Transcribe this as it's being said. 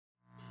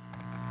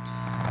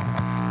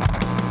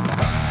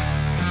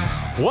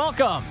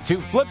Welcome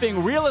to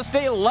Flipping Real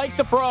Estate Like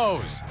the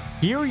Pros.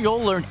 Here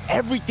you'll learn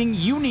everything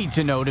you need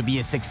to know to be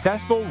a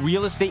successful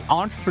real estate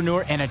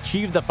entrepreneur and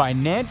achieve the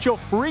financial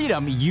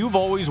freedom you've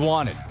always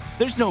wanted.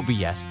 There's no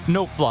BS,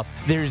 no fluff,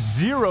 there's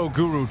zero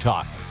guru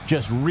talk,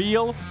 just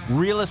real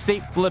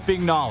estate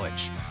flipping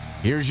knowledge.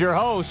 Here's your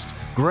host,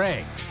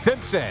 Greg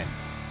Simpson.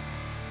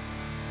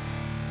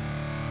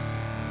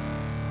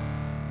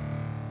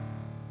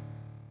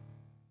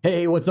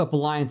 Hey, what's up,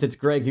 Alliance? It's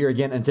Greg here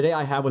again, and today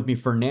I have with me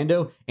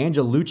Fernando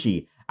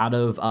Angelucci out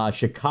of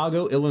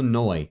Chicago,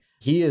 Illinois.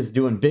 He is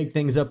doing big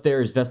things up there.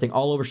 He's investing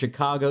all over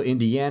Chicago,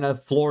 Indiana,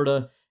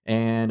 Florida,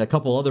 and a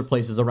couple other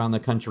places around the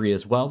country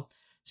as well.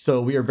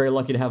 So we are very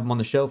lucky to have him on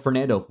the show.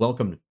 Fernando,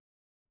 welcome.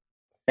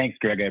 Thanks,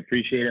 Greg. I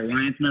appreciate it.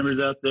 Alliance members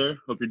out there,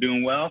 hope you're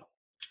doing well.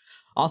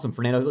 Awesome,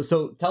 Fernando.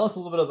 So tell us a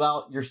little bit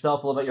about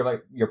yourself, a little bit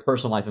about your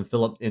personal life, and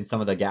fill up in some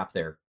of the gap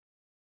there.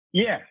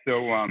 Yeah,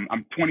 so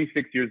I'm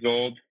 26 years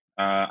old.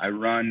 I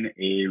run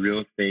a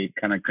real estate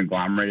kind of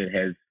conglomerate. It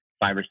has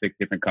 5 or 6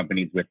 different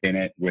companies within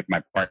it with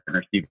my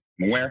partner, Steve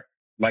Ware.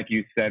 Like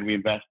you said, we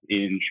invest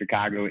in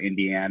Chicago,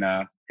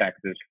 Indiana,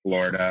 Texas,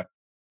 Florida.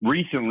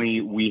 Recently,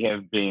 we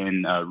have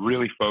been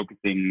really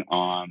focusing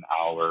on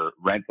our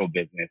rental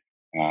business.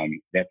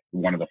 That's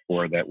one of the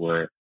 4 that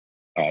we're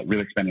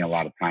really spending a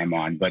lot of time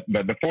on. But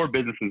the 4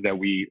 businesses that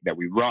we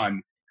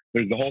run,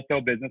 there's the wholesale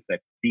business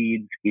that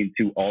feeds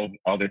into all of the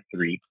other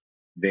 3.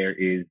 There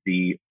is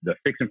the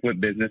fix and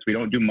flip business. We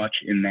don't do much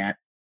in that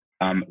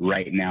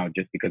right now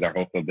just because our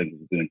wholesale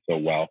business is doing so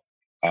well.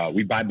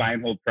 We buy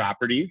and hold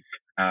properties,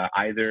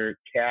 either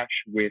cash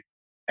with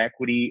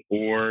equity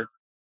or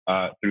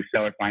through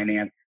seller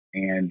finance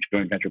and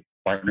joint venture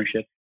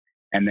partnerships.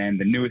 And then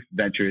the newest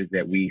venture is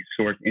that we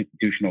source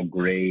institutional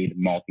grade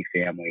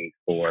multifamily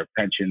for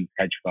pensions,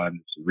 hedge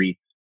funds, REITs,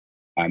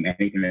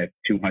 anything that's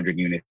 200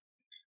 units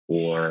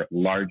or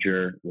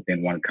larger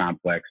within one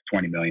complex,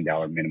 $20 million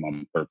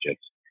minimum purchase.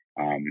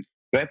 So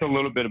that's a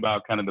little bit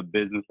about kind of the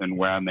business and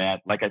where I'm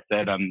at. Like I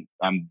said,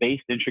 I'm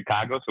based in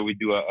Chicago, so we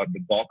do the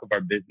bulk of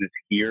our business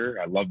here.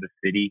 I love the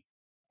city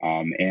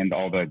and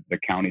all the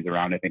counties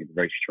around. I think it's a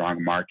very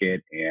strong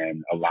market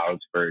and allows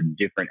for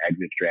different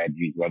exit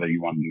strategies, whether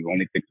you want to do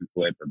only fix and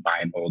flip or buy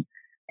and hold.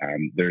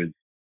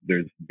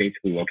 There's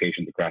basically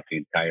locations across the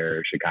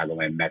entire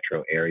Chicagoland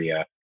metro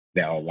area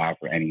that will allow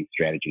for any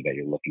strategy that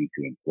you're looking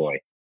to employ.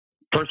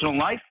 Personal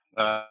life,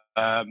 I'm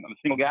a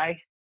single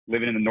guy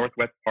living in the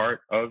northwest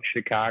part of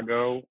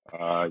Chicago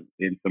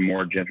in some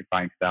more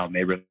gentrifying style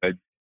neighborhoods.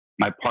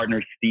 My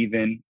partner,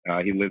 Steven,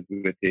 he lives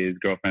with his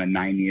girlfriend of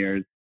 9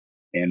 years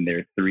and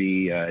their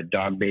 3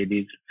 dog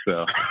babies.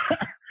 So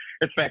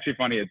it's actually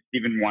funny that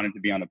Steven wanted to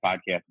be on the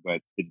podcast,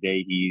 but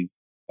today he's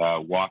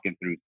walking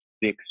through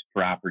 6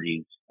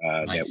 properties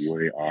Nice. that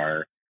we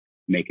are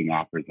making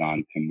offers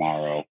on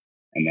tomorrow.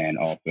 And then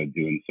also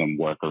doing some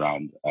work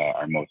around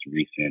our most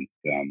recent,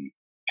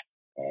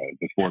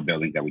 the 4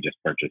 buildings that we just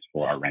purchased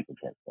for our rental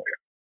portfolio.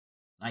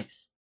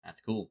 Nice.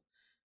 That's cool.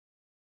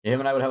 Him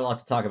and I would have a lot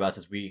to talk about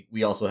since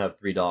we also have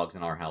 3 dogs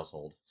in our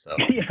household. So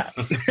Yeah.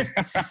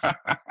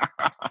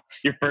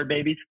 Your fur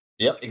babies?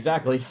 Yep,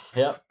 exactly.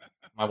 Yep.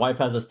 My wife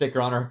has a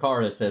sticker on her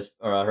car that says,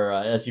 or her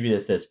SUV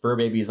that says "Fur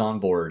babies on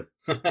board."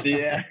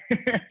 Yeah.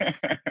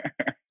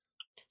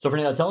 So,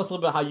 Fernando, tell us a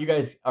little bit how you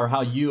guys, or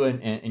how you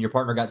and your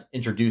partner got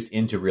introduced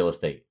into real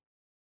estate.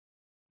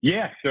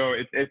 Yeah. So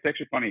it's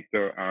actually funny.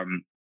 So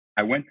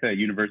I went to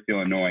University of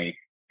Illinois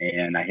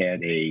and I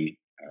had a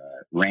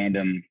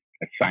random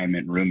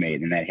assignment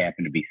roommate, and that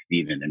happened to be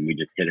Steven, and we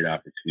just hit it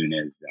off as soon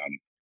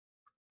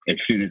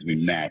as we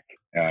met.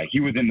 He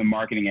was in the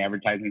marketing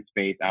advertising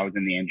space. I was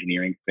in the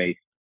engineering space.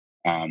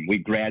 We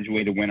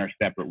graduated, went our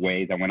separate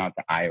ways. I went out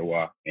to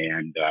Iowa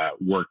and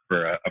worked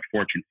for a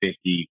Fortune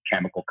 50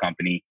 chemical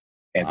company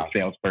as a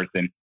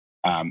salesperson.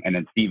 And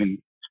then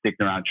Steven sticked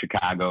around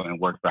Chicago and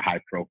worked for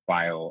high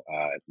profile,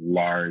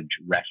 large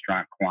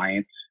restaurant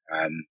clients,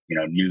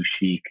 new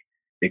chic,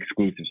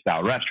 exclusive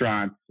style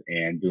restaurants,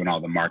 and doing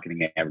all the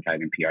marketing,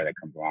 advertising, PR that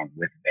comes along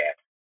with that.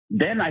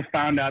 Then I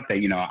found out that,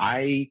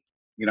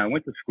 I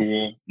went to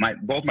school.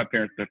 Both my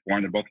parents are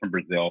foreign. They're both from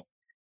Brazil.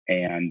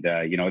 And,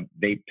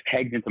 they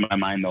pegged into my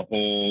mind the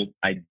whole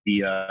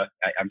idea.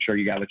 I'm sure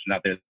you got listeners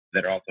out there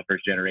that are also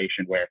first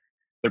generation, where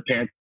their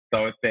parents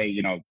always say,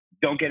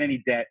 don't get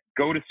any debt,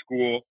 go to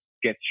school,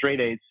 get straight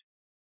A's,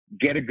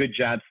 get a good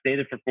job, stay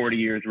there for 40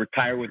 years,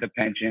 retire with a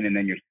pension, and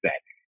then you're set.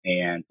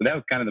 And so that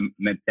was kind of the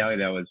mentality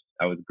that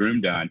I was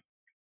groomed on.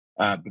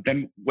 But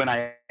then when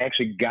I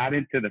actually got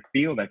into the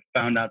field, I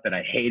found out that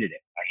I hated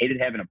it. I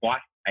hated having a boss.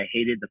 I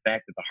hated the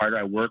fact that the harder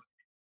I worked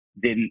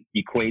didn't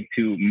equate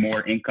to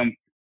more income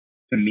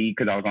to me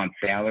because I was on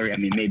salary. I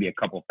mean, maybe a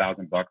couple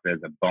 $1,000 as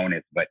a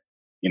bonus, but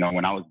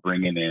when I was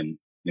bringing in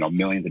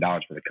millions of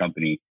dollars for the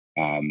company,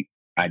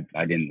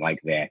 I didn't like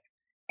that.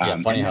 Yeah,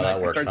 funny how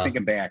that works. I started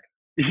thinking back.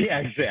 Yeah,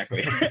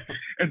 exactly.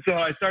 And so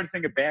I started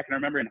thinking back, and I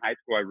remember in high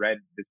school I read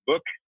this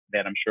book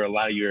that I'm sure a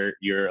lot of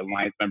your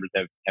Alliance members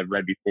have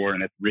read before,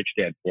 and it's Rich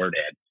Dad Poor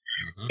Dad.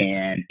 Mm-hmm.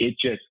 And it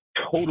just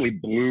totally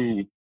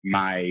blew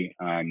my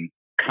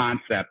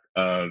concept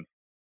of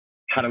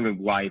how to live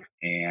life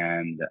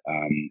and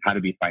how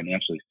to be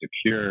financially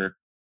secure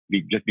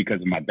just because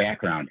of my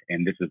background.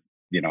 And this is,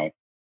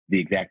 the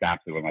exact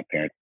opposite of what my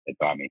parents had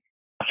taught me.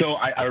 So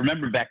I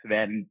remember back to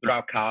that, and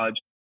throughout college,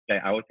 I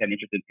always had an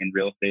interest in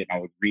real estate. And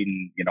I was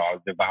reading, I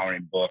was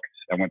devouring books.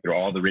 I went through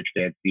all the Rich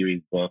Dad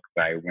series books.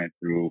 I went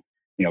through,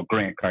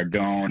 Grant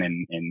Cardone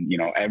and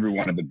every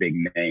one of the big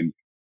names.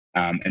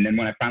 And then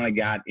when I finally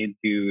got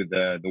into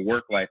the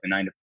work life, the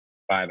 9 to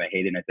 5, I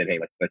hated it. And I said, hey,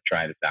 let's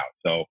try this out.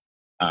 So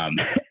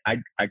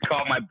I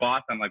called my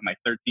boss on like my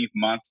 13th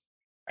month.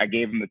 I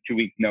gave him a 2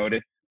 weeks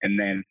notice. And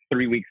then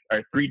 3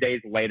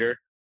 days later,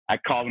 I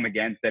called him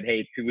again, said,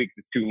 hey, 2 weeks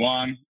is too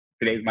long.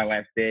 Today's my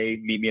last day.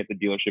 Meet me at the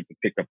dealership to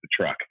pick up the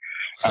truck.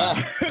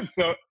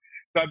 So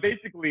I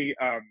basically,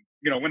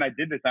 when I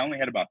did this, I only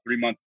had about 3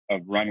 months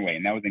of runway,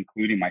 and that was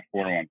including my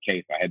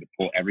 401k. So I had to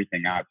pull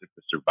everything out just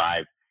to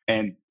survive.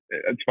 And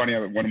it's funny,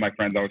 one of my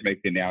friends always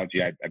makes the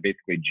analogy. I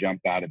basically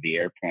jumped out of the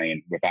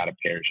airplane without a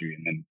parachute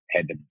and then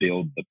had to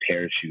build the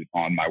parachute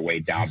on my way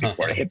down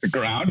before I hit the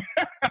ground.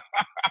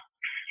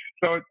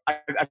 So I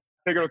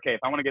figured, okay, if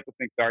I want to get this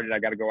thing started, I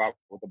got to go out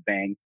with a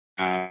bang.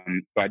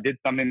 So I did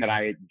something that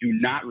I do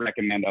not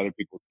recommend other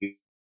people do.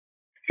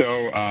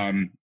 So I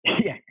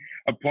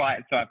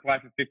applied for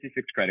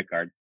 56 credit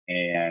cards,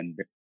 and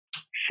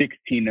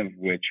 16 of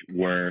which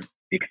were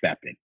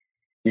accepted.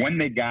 When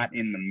they got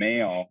in the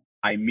mail,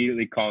 I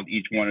immediately called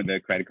each one of the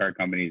credit card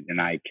companies, and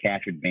I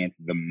cash advanced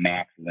the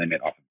max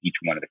limit off of each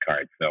one of the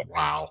cards. So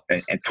wow,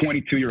 at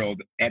 22 years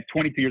old,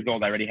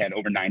 I already had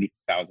over $90,000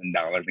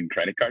 in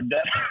credit card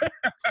debt.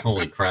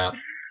 Holy crap!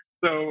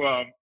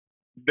 So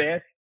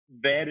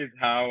that is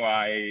how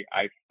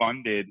I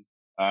funded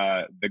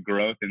the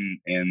growth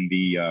and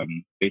the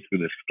basically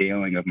the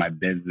scaling of my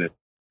business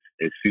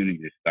as soon as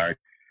it started.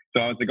 So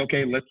I was like,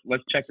 okay,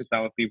 let's check this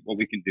out. Let's see what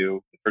we can do.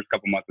 The first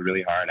couple months were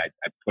really hard. I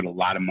put a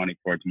lot of money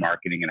towards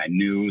marketing, and I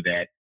knew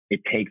that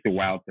it takes a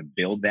while to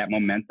build that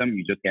momentum.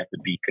 You just have to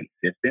be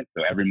consistent.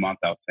 So every month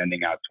I was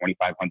sending out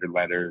 2,500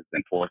 letters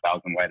and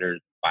 4,000 letters,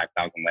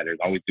 5,000 letters,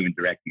 always doing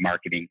direct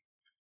marketing.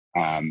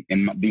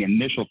 And the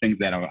initial things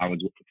that I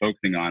was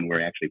focusing on were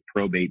actually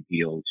probate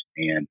deals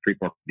and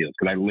pre-foreclosure deals,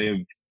 because I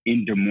lived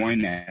in Des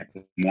Moines,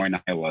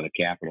 Iowa, the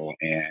capital,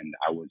 and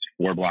I was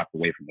 4 blocks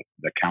away from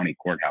the county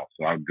courthouse.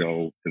 So I would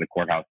go to the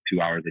courthouse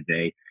 2 hours a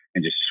day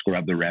and just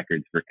scrub the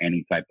records for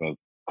any type of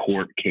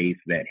court case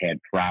that had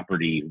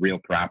real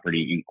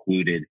property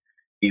included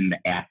in the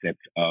assets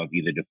of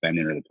either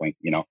defendant or the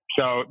plaintiff,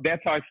 So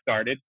that's how I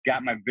started.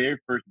 Got my very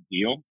first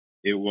deal.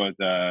 It was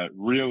a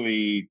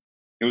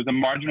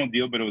marginal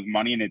deal, but it was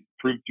money, and it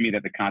proved to me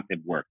that the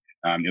concept worked.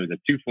 It was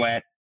a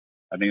 2-flat.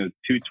 I think it was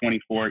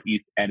 224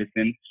 East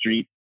Edison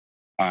Street.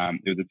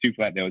 It was a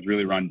 2-flat that was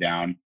really run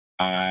down.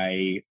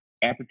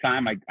 At the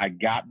time I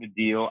got the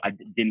deal, I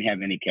didn't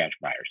have any cash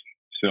buyers.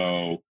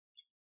 So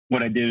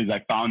what I did is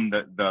I found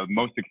the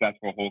most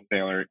successful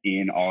wholesaler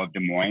in all of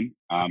Des Moines.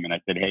 And I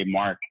said, hey,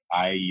 Mark,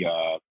 I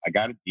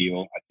got a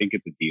deal. I think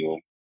it's a deal.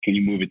 Can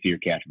you move it to your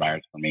cash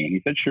buyers for me? And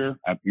he said, sure.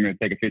 I'm going to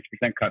take a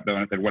 50% cut though.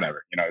 And I said,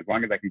 whatever, as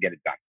long as I can get it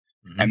done.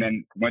 Mm-hmm. And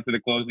then went to the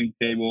closing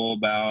table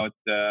about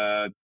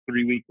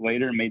 3 weeks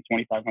later and made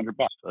 $2,500.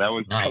 So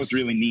that was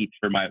really neat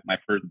for my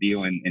first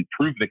deal, and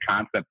proved the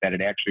concept that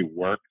it actually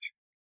worked,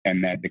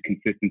 and that the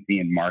consistency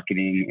in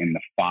marketing and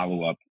the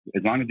follow-up,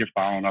 as long as you're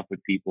following up with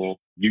people,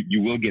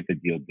 you will get the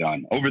deal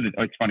done.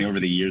 It's funny, over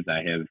the years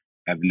I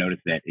have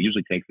noticed that it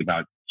usually takes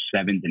about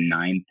 7 to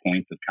 9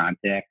 points of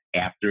contact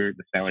after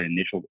the seller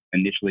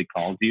initially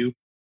calls you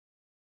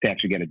to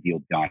actually get a deal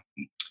done.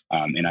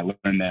 And I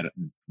learned that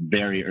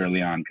very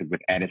early on, because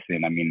with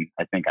Edison,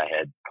 I think I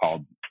had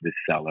called this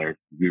seller.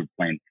 We were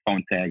playing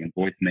phone tag and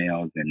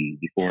voicemails, and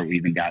before we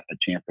even got a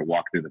chance to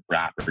walk through the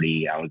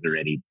property, I was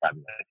already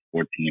probably like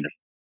 14 or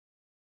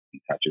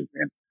touches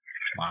in.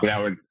 Wow.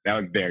 So that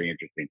was very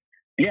interesting.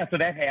 Yeah, so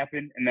that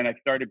happened, and then I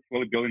started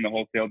slowly building the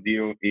wholesale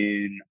deal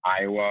in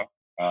Iowa.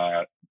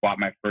 Bought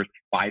my first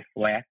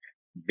 5-flat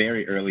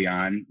very early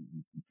on.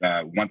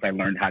 Once I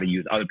learned how to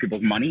use other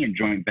people's money in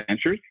joint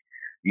ventures.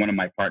 One of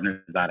my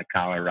partners out of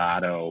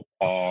Colorado,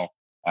 Paul,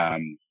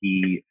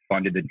 he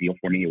funded the deal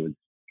for me. It was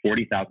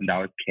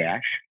 $40,000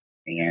 cash,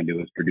 and it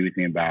was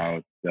producing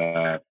about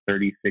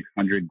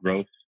 3,600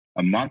 gross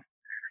a month.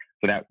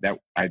 So that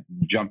I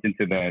jumped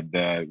into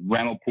the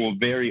rental pool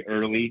very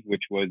early,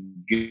 which was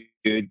good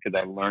because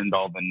I learned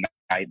all the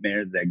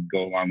nightmares that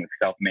go along with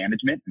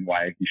self-management and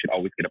why you should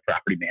always get a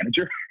property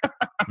manager.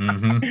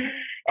 Mm-hmm.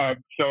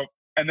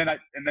 And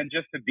then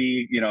just to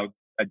be,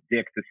 a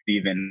dick to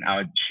Steven, I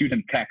would shoot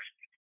him texts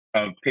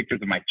of pictures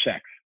of my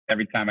checks.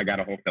 Every time I got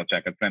a wholesale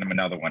check, I'd send him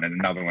another one and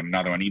another one,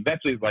 another one. He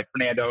eventually was like,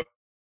 Fernando,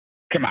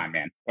 come on,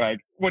 man. Like,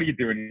 what are you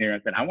doing here? I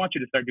said, I want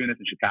you to start doing this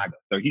in Chicago.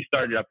 So he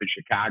started up in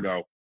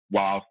Chicago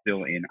while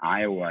still in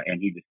Iowa,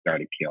 and he just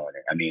started killing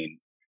it.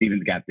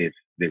 Steven's got this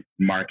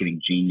marketing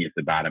genius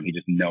about him. He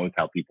just knows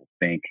how people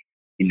think.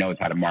 He knows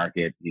how to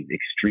market. He's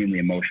extremely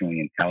emotionally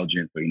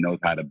intelligent, so he knows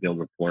how to build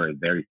rapport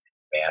very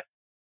fast.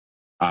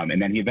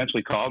 And then he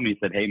eventually called me and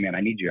said, hey, man,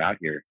 I need you out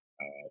here.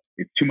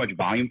 it's too much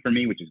volume for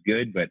me, which is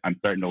good, but I'm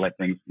starting to let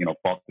things,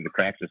 fall through the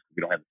cracks just because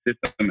we don't have a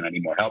system and I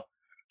need more help.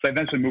 So I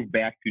eventually moved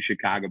back to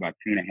Chicago about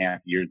 2.5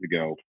 years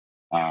ago.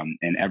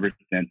 And ever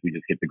since, we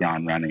just hit the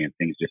ground running and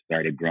things just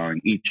started growing.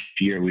 Each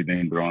year we've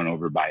been growing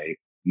over by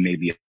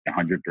maybe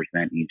 100%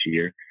 each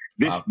year.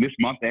 This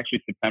month,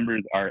 actually, September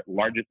is our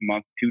largest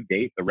month to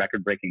date, the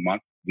record-breaking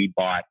month. We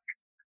bought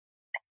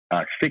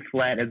 6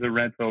 flat as a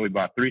rental. We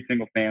bought 3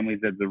 single families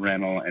as a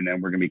rental, and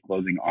then we're going to be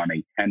closing on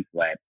a 10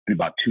 flat in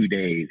about 2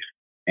 days.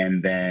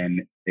 And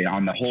then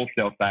on the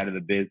wholesale side of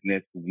the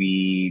business,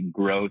 we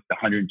grossed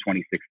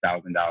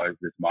 $126,000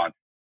 this month.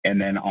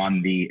 And then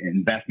on the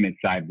investment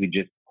side, we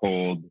just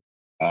pulled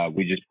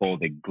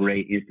a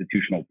great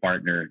institutional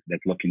partner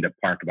that's looking to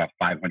park about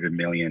 $500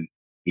 million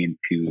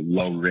into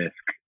low risk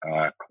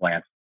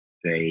Class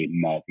A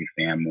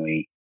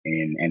multifamily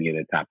in any of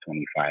the top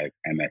 25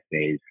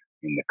 MSAs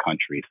in the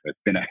country. So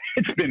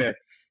it's been a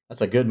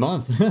that's a good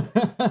month.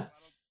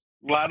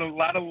 lot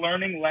of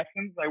learning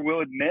lessons, I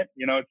will admit.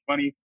 It's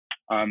funny.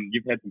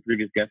 You've had some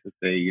previous guests that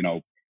say,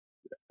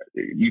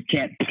 you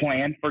can't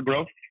plan for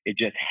growth. It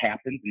just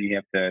happens, and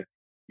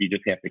you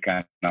just have to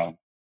kind of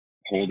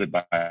hold it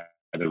by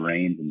the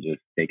reins and just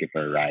take it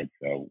for a ride.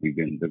 So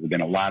there's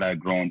been a lot of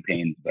growing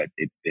pains, but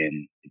it's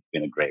been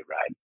a great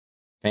ride.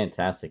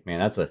 Fantastic, man.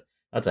 That's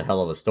a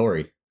hell of a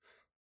story.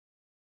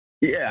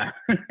 Yeah.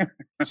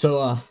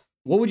 So,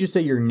 what would you say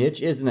your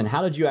niche is, and then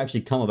how did you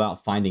actually come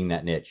about finding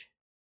that niche?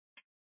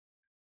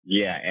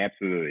 Yeah,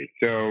 absolutely.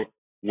 So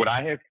what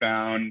I have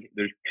found,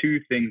 there's 2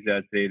 things that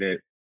I'd say that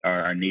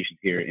are our niches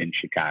here in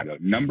Chicago.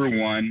 Number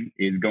one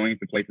is going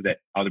to places that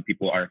other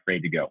people are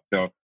afraid to go.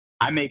 So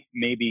I make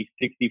maybe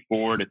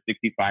 64 to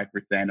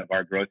 65% of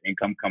our gross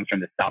income comes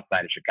from the south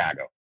side of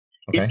Chicago.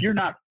 Okay. If you're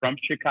not from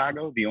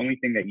Chicago, the only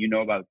thing that you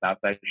know about the south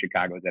side of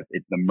Chicago is that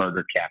it's the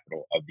murder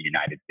capital of the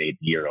United States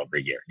year over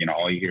year.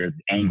 All you hear is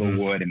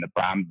Englewood and the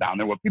problems down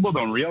there. What people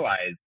don't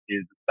realize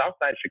is the south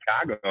side of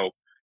Chicago,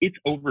 it's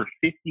over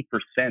 50%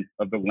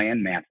 of the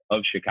landmass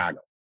of Chicago.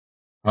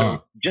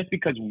 So just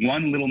because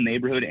one little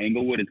neighborhood,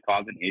 Englewood, is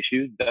causing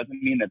issues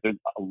doesn't mean that there's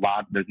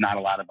not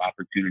a lot of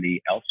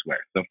opportunity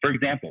elsewhere. So, for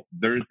example,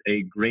 there's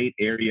a great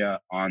area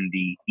on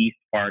the east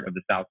part of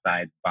the south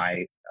side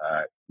by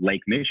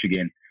Lake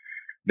Michigan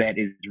that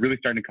is really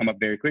starting to come up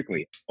very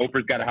quickly.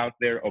 Oprah's got a house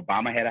there.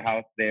 Obama had a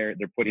house there.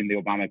 They're putting the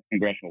Obama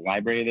Congressional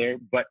Library there.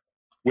 But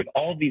with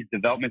all these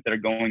developments that are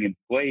going in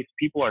place,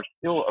 people are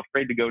still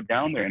afraid to go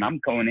down there. And I'm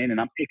going in and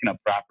I'm picking up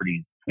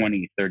properties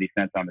 20, 30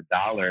 cents on the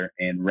dollar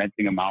and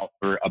renting them out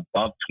for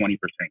above 20%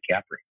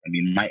 cap rate. I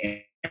mean,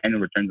 my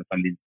annual returns on some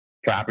of these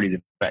properties,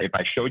 if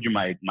I showed you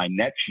my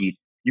net sheet,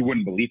 you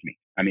wouldn't believe me.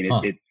 I mean,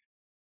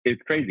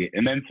 it's crazy.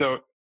 And then because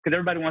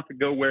everybody wants to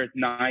go where it's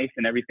nice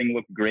and everything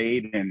looks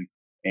great and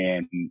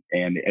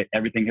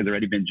everything has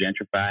already been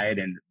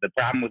gentrified. And the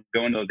problem with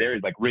going to those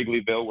areas like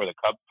Wrigleyville where the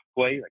Cubs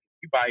play, like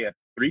if you buy a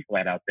 3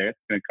 flat out there, it's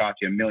going to cost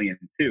you $1.2 million.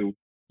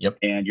 Yep.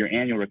 And your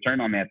annual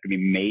return on that's going to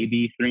be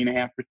maybe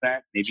 3.5%,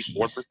 maybe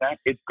 4%.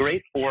 It's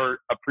great for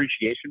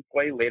appreciation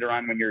play later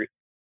on when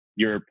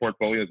your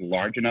portfolio is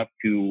large enough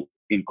to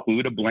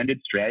include a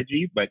blended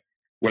strategy. But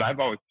what I've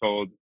always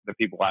told the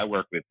people I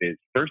work with is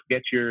first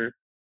get your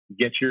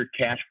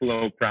cash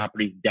flow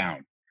properties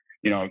down.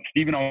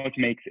 Stephen always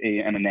makes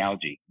an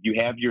analogy.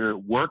 You have your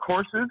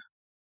workhorses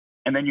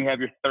and then you have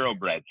your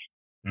thoroughbreds.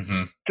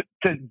 Mm-hmm.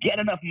 To get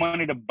enough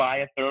money to buy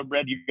a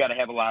thoroughbred, you've got to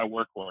have a lot of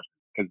workhorses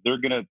because they're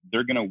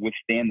gonna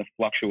withstand the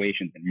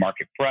fluctuations in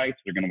market price.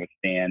 They're gonna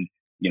withstand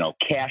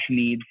cash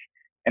needs,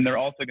 and they're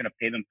also gonna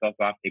pay themselves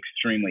off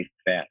extremely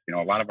fast. A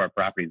lot of our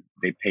properties,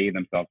 they pay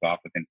themselves off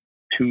within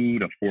 2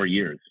 to 4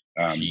 years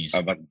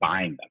of us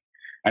buying them,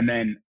 and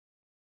then.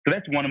 So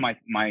that's one of my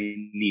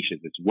niches.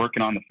 It's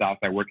working on the south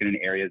side, working in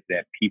areas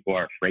that people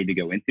are afraid to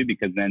go into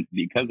because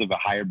of a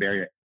higher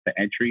barrier to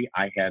entry,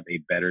 I have a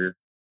better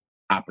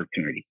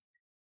opportunity.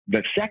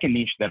 The second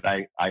niche that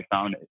I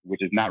found,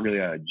 which is not really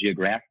a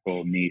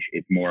geographical niche,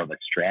 it's more of a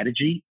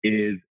strategy,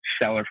 is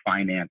seller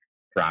finance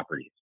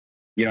properties.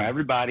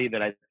 Everybody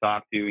that I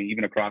talk to,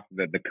 even across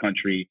the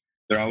country,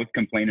 they're always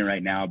complaining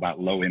right now about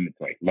low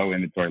inventory.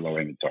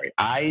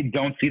 I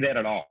don't see that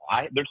at all.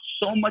 There's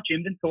so much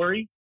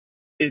inventory.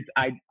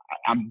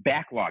 I'm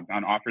backlogged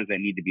on offers that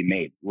need to be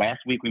made. Last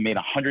week we made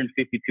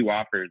 152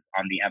 offers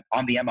on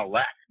the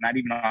MLS, not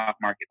even off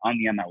market, on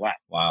the MLS.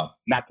 Wow!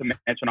 Not to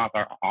mention off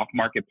our off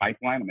market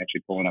pipeline. I'm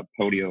actually pulling up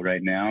Podio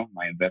right now,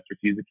 my investor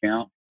fees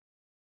account.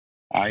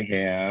 I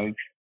have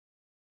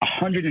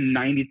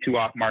 192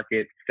 off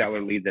market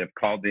seller leads that have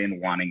called in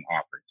wanting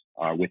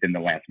offers within the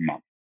last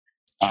month.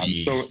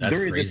 Jeez, so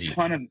there is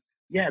crazy.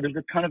 There's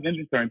a ton of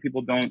inventory and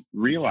people don't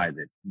realize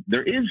it.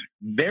 There is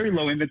very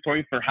low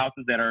inventory for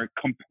houses that are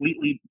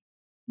completely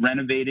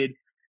renovated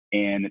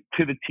and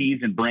to the T's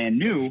and brand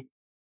new,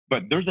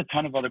 but there's a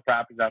ton of other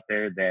properties out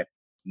there that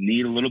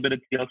need a little bit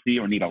of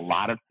TLC or need a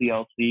lot of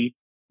TLC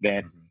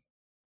that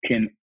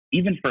can,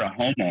 even for a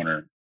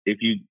homeowner, if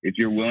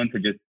you're willing to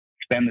just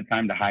spend the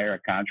time to hire a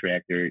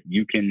contractor,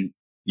 you can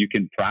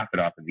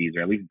profit off of these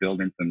or at least build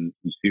in some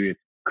serious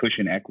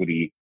cushion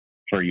equity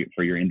for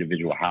your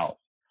individual house.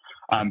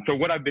 So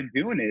what I've been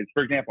doing is,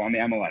 for example, on the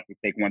MLS, let's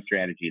take one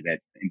strategy that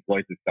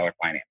employs the seller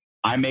finance.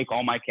 I make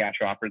all my cash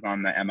offers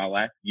on the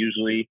MLS.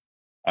 Usually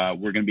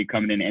we're going to be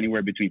coming in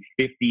anywhere between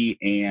 50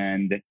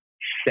 and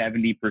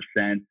 70%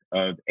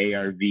 of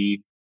ARV.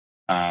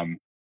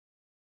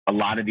 A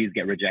lot of these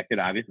get rejected,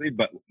 obviously,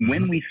 but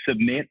when we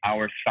submit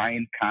our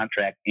signed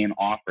contract and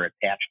offer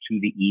attached to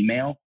the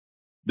email,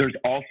 there's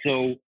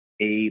also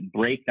a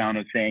breakdown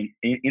of saying,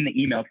 in the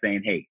email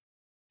saying, hey,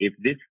 if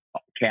this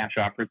cash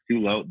offer is too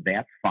low,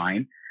 that's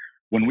fine.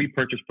 When we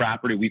purchase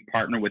property, we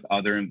partner with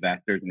other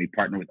investors and we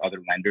partner with other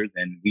lenders,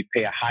 and we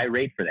pay a high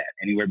rate for that,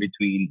 anywhere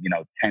between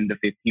 10 to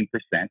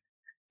 15%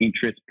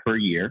 interest per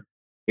year.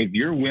 If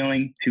you're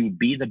willing to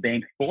be the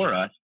bank for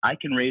us, I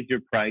can raise your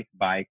price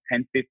by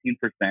 10,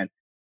 15%.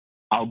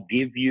 I'll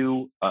give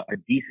you a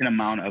decent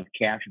amount of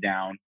cash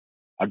down.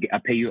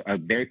 I'll pay you a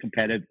very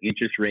competitive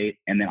interest rate,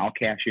 and then I'll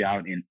cash you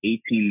out in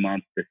 18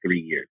 months to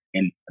 3 years.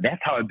 And that's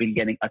how I've been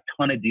getting a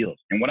ton of deals.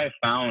 And what I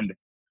found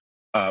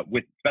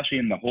especially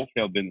in the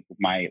wholesale business with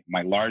my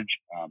large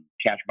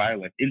cash buyer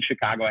list in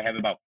Chicago, I have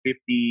about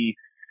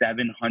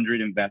 5,700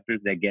 investors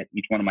that get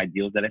each one of my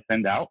deals that I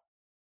send out.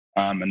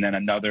 And then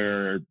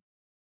another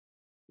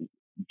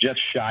just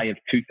shy of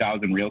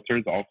 2,000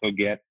 realtors also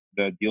get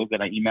the deals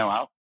that I email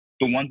out.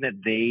 The ones that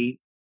they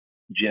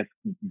just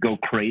go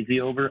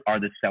crazy over are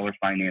the seller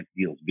finance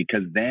deals,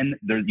 because then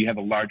you have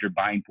a larger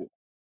buying pool.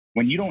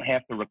 When you don't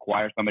have to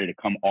require somebody to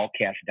come all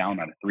cash down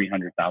on a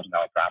 $300,000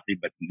 property,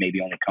 but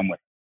maybe only come with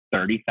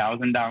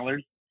 $30,000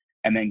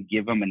 and then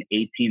give them an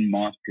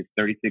 18-month to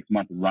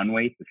 36-month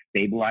runway to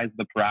stabilize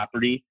the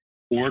property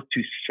or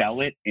to sell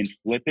it and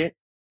flip it,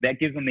 that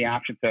gives them the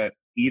option to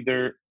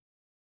either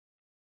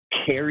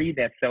carry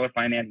that seller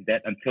finance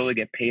debt until they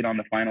get paid on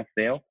the final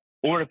sale,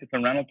 or if it's a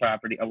rental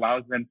property,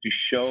 allows them to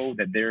show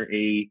that they're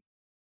a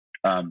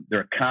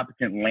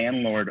competent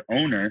landlord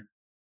owner.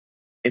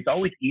 It's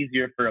always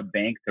easier for a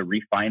bank to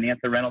refinance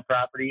a rental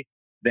property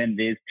than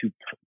it is to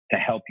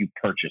help you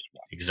purchase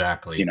one.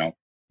 Exactly.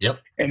 Yep.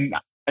 And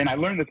I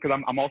learned this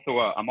because I'm also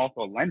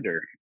a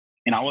lender,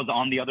 and I was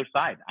on the other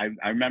side.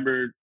 I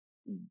remember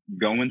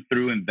going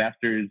through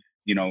investors,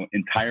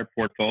 entire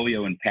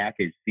portfolio and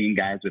package, seeing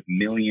guys with $1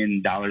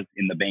 million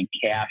in the bank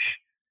cash,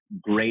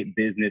 great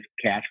business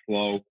cash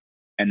flow,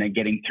 and then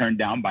getting turned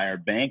down by our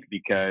bank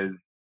because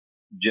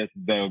just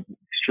the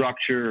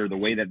structure or the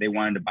way that they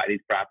wanted to buy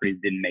these properties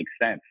didn't make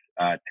sense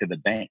to the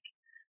bank.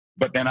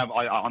 But then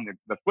on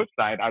the flip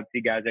side, I'd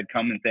see guys that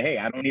come and say, hey,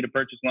 I don't need a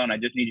purchase loan. I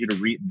just need you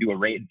to do a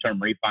rate and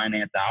term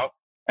refinance out.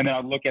 And then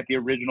I'd look at the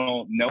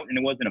original note, and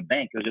it wasn't a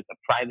bank. It was just a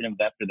private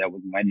investor that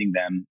was lending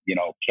them,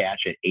 cash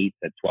at 8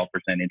 to 12%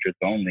 interest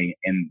only,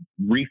 and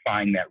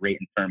refining that rate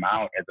and term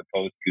out as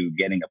opposed to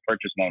getting a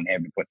purchase loan and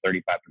having to put 35%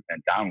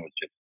 down was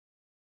just,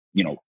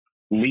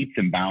 leaps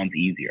and bounds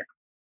easier.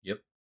 Yep.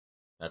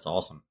 That's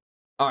awesome.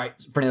 All right,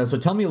 Fernando, so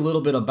tell me a little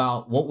bit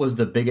about what was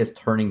the biggest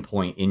turning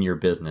point in your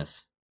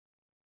business?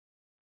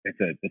 That's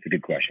a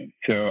good question.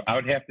 So I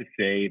would have to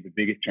say the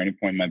biggest turning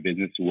point in my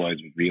business was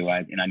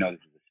realizing, and I know this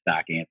is a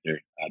stock answer,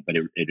 but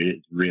it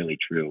is really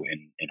true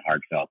and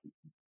heartfelt.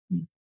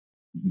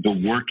 The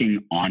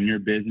working on your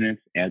business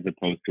as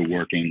opposed to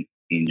working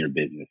in your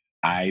business.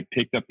 I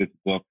picked up this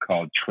book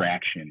called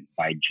Traction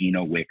by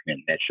Gino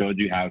Wickman that showed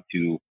you how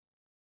to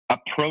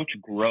approach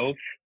growth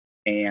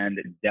and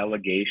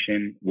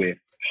delegation with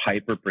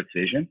hyper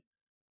precision,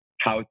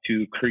 how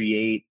to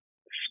create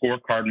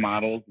scorecard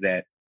models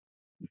that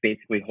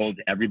basically holds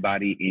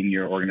everybody in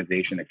your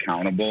organization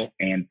accountable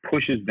and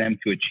pushes them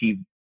to achieve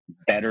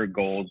better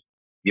goals,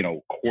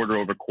 quarter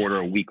over quarter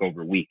or week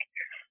over week.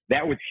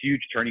 That was a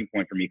huge turning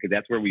point for me because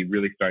that's where we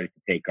really started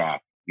to take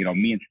off.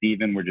 Me and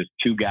Steven were just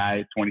two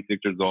guys, 26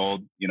 years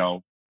old.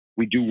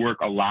 We do work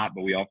a lot,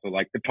 but we also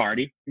like to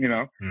party,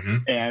 Mm-hmm.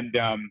 And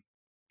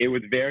it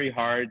was very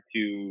hard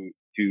to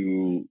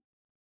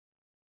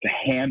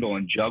handle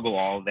and juggle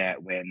all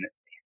that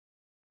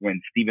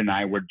when Steve and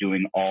I were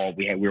doing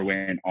we were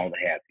wearing all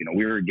the hats.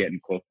 We were getting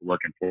close to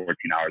working 14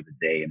 hours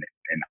a day, and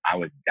I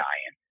was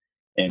dying.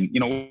 And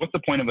what's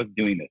the point of us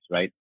doing this,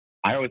 right?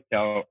 I always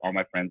tell all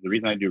my friends the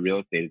reason I do real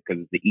estate is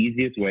because it's the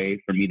easiest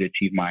way for me to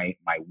achieve my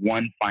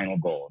one final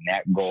goal, and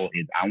that goal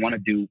is I want to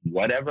do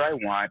whatever I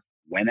want,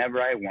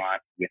 whenever I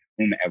want, with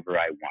whomever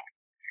I want.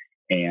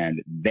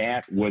 And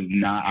that was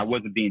I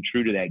wasn't being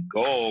true to that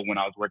goal when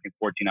I was working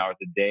 14 hours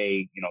a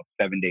day,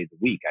 7 days a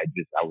week.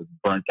 I was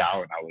burnt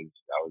out, and I was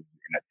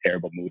in a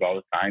terrible mood all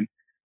the time.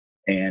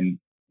 And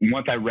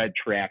once I read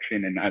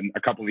Traction and a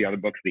couple of the other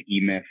books, the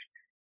E-Myth,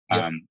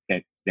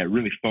 that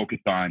really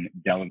focused on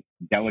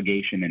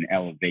delegation and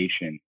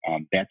elevation,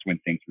 that's when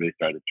things really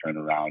started to turn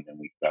around, and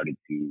we started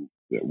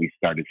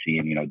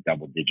seeing,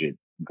 double-digit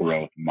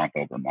growth month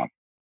over month.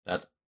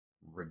 That's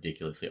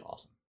ridiculously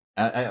awesome.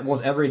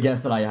 Almost every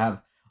guest that I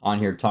have on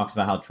here talks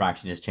about how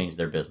Traction has changed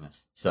their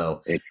business.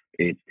 So it's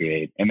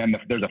great. And then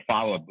there's a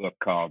follow-up book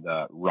called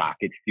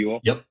Rocket Fuel.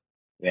 Yep.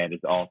 That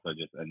is also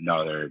just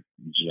another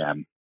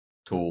gem.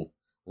 Cool.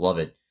 Love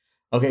it.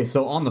 Okay,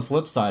 so on the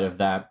flip side of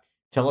that,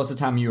 tell us a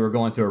time you were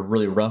going through a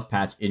really rough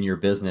patch in your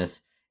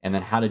business And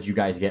then how did you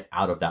guys get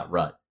out of that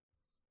rut?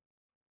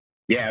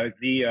 Yeah, it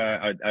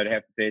was I'd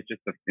have to say it's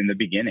just in the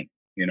beginning.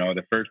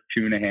 The first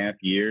 2.5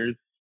 years,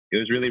 it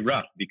was really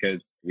rough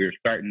because we were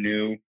starting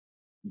new.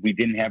 We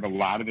didn't have a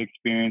lot of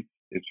experience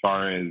as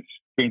far as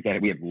experience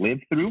that we have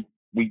lived through.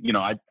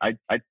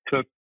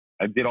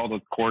 I did all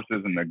those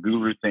courses and the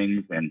guru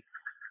things, and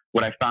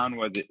what I found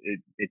was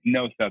it's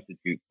no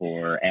substitute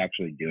for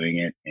actually doing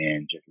it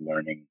and just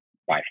learning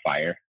by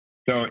fire.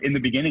 So in the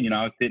beginning,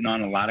 I was sitting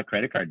on a lot of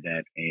credit card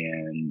debt,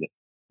 and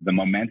the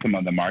momentum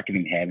of the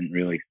marketing hadn't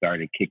really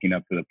started kicking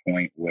up to the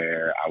point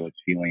where I was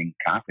feeling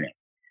confident.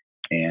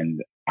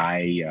 And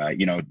I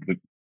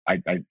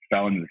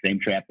fell into the same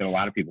trap that a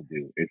lot of people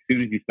do. As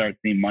soon as you start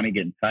seeing money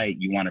getting tight,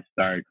 you want to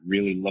start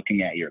really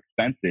looking at your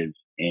expenses.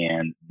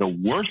 And the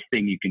worst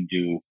thing you can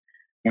do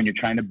when you're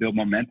trying to build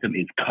momentum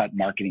is cut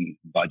marketing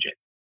budget.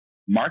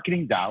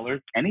 Marketing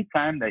dollars,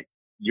 anytime that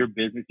your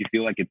business, you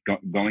feel like it's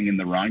going in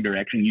the wrong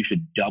direction, you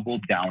should double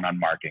down on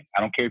marketing.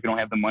 I don't care if you don't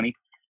have the money,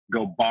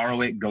 go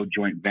borrow it, go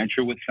joint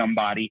venture with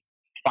somebody,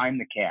 find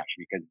the cash,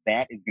 because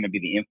that is going to be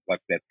the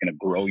influx that's going to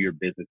grow your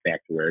business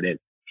back to where it is.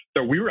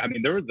 So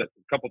there was a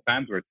couple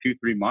times where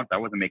 2-3 months, I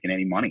wasn't making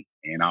any money,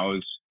 and I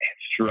was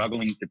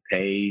struggling to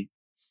pay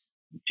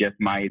just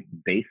my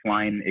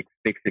baseline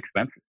fixed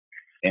expenses.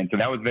 And so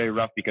that was very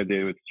rough because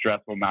it was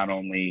stressful, not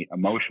only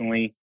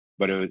emotionally,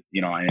 but it was,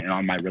 and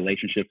on my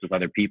relationships with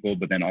other people,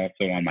 but then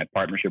also on my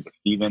partnership with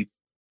Steven.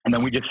 And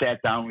then we just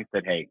sat down and we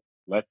said, hey,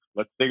 let's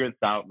figure this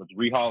out. Let's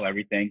rehaul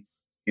everything.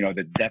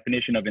 The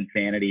definition of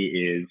insanity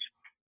is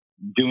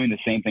doing the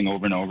same thing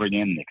over and over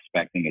again and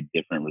expecting a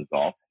different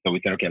result. So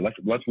we said, okay,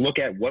 let's look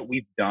at what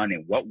we've done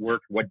and what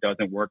works, what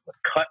doesn't work. Let's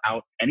cut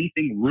out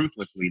anything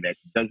ruthlessly that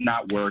does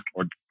not work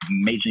or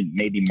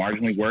maybe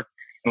marginally work.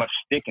 And let's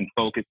stick and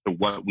focus to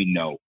what we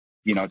know.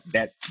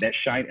 That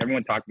shine.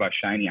 Everyone talks about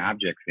shiny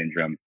object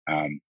syndrome.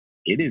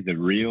 It is a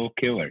real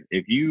killer.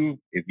 If you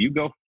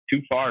go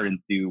too far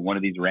into one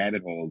of these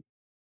rabbit holes,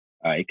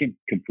 it can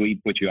completely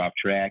put you off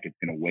track. It's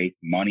going to waste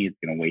money. It's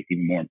going to waste,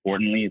 even more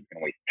importantly, it's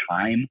going to waste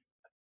time.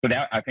 So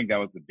I think that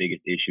was the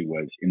biggest issue,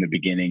 was in the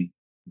beginning,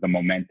 the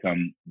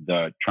momentum,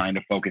 the trying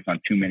to focus on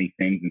too many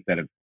things instead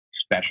of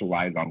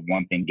specialize on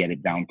one thing, get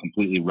it down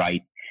completely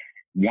right.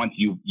 Once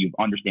you've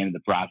understood the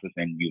process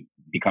and you've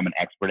become an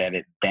expert at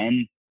it,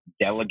 then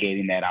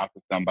delegating that out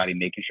to somebody,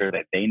 making sure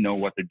that they know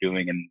what they're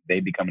doing and they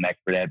become an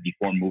expert at it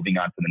before moving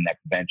on to the next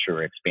venture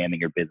or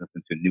expanding your business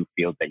into new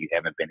fields that you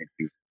haven't been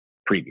into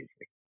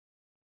previously.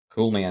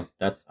 Cool, man.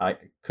 I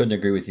couldn't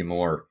agree with you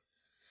more.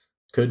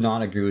 Could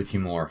not agree with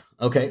you more.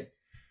 Okay.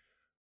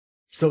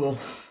 So,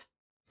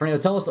 Fernando,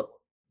 tell us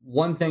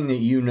one thing that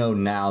you know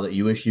now that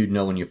you wish you'd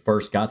know when you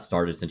first got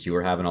started, since you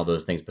were having all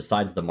those things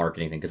besides the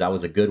marketing thing, because that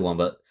was a good one.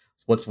 But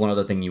what's one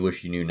other thing you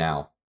wish you knew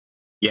now?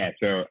 Yeah.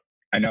 So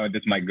I know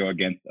this might go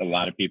against a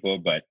lot of people,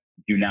 but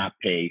do not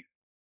pay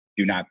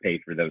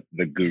for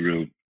the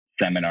guru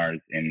seminars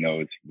and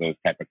those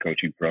type of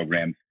coaching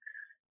programs.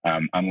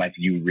 Unless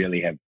you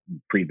really have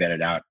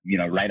pre-vetted out,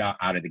 right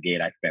out of the gate,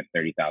 I spent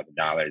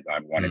 $30,000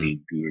 on one of these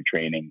guru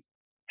training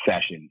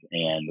sessions.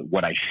 And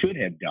what I should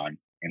have done,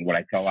 and what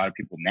I tell a lot of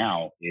people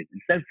now, is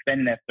instead of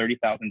spending that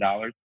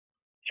 $30,000,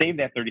 save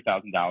that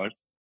 $30,000.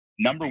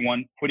 Number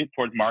one, put it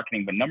towards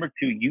marketing. But number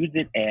two, use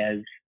it as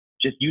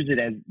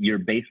your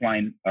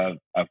baseline of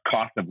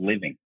cost of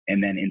living.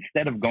 And then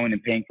instead of going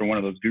and paying for one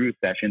of those guru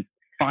sessions,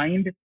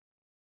 find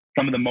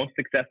some of the most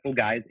successful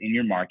guys in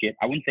your market.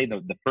 I wouldn't say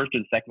the first or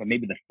the second, but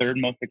maybe the third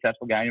most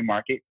successful guy in your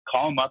market.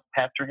 Call him up,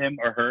 pester him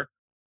or her,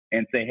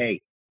 and say,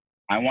 hey,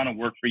 I want to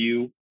work for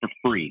you for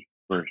free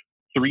for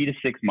 3 to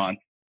 6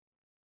 months.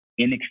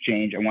 In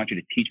exchange, I want you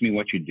to teach me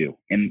what you do.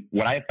 And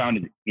what I have found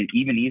is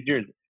even easier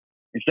is,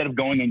 instead of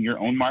going in your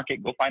own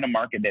market, go find a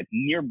market that's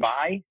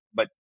nearby,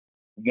 but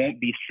won't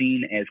be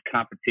seen as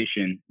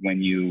competition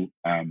when you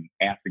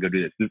ask to go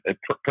do this. A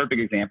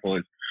perfect example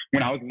is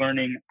when I was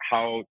learning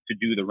how to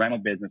do the rental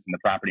business and the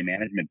property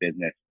management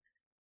business,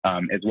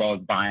 as well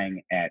as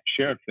buying at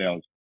sheriff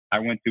sales, I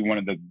went to one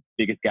of the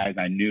biggest guys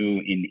I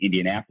knew in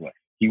Indianapolis.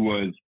 He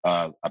was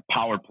a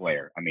power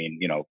player. I mean,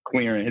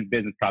 clearing his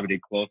business probably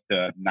did close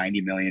to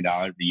 $90 million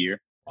a year.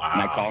 Wow.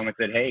 And I called him and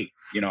said, hey,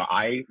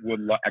 I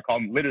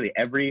called him literally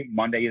every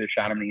Monday, either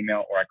shot him an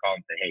email or I called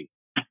him and said, hey,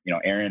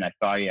 Aaron, I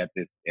saw you at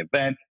this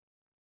event.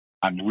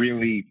 I'm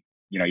really,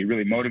 you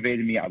really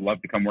motivated me. I'd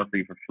love to come work for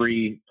you for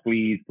free.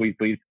 Please, please,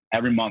 please,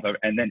 every month.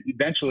 And then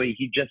eventually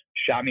he just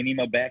shot me an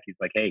email back. He's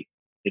like, hey,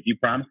 if you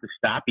promise to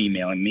stop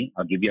emailing me,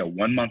 I'll give you a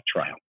 1-month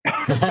trial.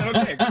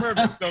 Okay,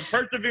 perfect. So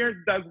perseverance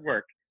does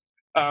work.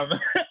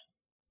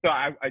 So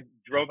I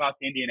drove out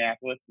to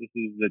Indianapolis. This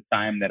is the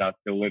time that I was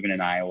still living in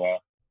Iowa.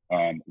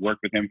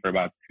 Worked with him for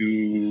about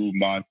 2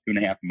 months,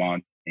 2.5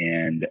 months.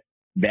 And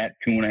that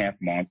 2.5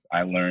 months,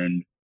 I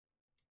learned,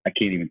 I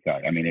can't even tell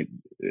you. I mean,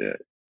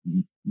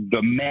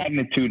 the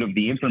magnitude of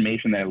the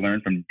information that I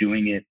learned from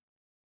doing it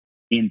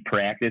in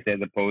practice, as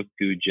opposed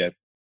to just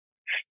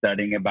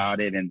studying about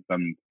it and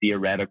some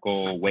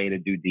theoretical way to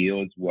do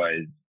deals,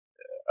 was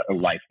a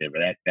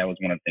lifesaver. That was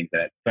one of the things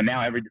so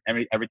now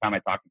every time I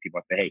talk to people,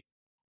 I say, hey,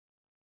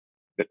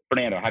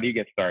 Fernando, how do you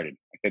get started?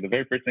 I say the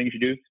very first thing you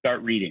should do is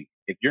start reading.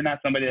 If you're not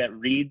somebody that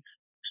reads,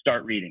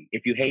 start reading.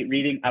 If you hate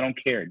reading, I don't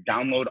care.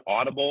 Download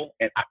Audible.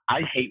 And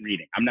I hate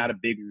reading. I'm not a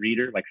big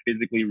reader, like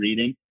physically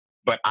reading,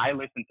 but I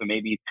listen to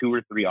maybe 2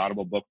 or 3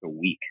 Audible books a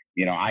week.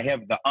 You know, I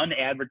have the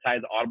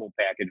unadvertised Audible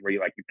package where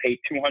you pay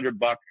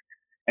 $200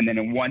 and then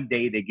in one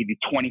day they give you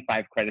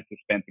 25 credits to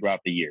spend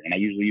throughout the year. And I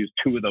usually use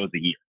 2 of those a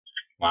year.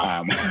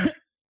 Wow.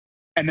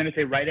 And then I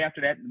say right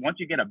after that, once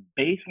you get a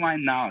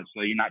baseline knowledge,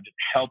 so you're not just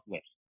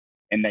helpless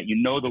and that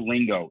you know the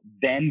lingo,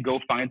 then go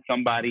find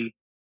somebody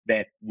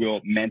that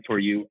will mentor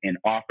you and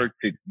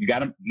you got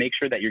to make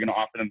sure that you're going to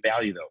offer them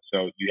value though.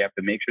 So you have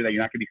to make sure that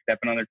you're not going to be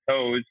stepping on their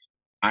toes,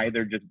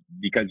 either just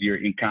because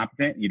you're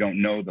incompetent, you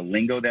don't know the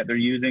lingo that they're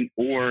using,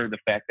 or the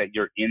fact that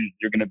you're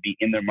going to be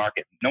in their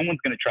market. No one's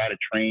going to try to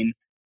train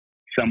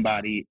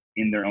somebody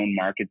in their own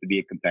market to be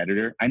a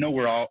competitor. I know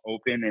we're all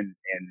open and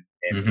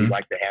we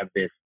like to have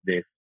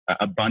this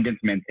abundance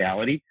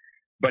mentality,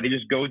 but it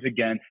just goes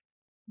against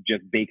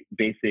just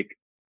basic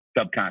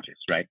subconscious,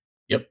 right?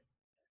 Yep.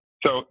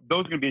 So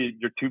those are going to be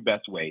your 2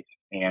 best ways.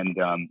 And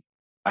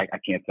I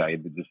can't tell you,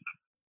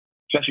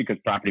 especially because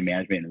property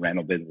management and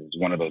rental business is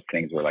one of those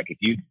things where if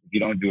you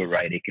don't do it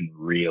right, it can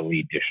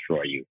really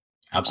destroy you.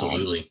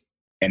 Absolutely.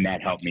 And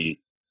that helped me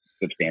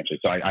substantially.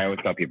 So I always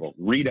tell people,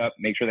 read up,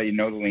 make sure that you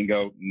know the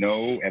lingo,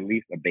 know at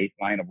least a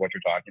baseline of what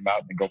you're talking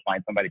about, and go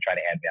find somebody, try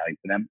to add value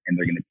to them, and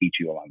they're going to teach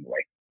you along the way.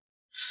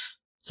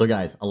 So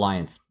guys,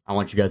 Alliance, I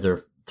want you guys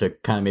to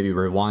kind of maybe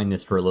rewind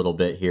this for a little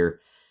bit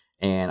here.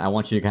 And I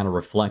want you to kind of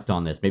reflect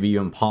on this. Maybe you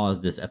can pause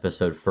this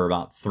episode for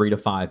about 3 to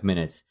 5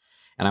 minutes.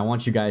 And I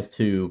want you guys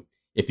to,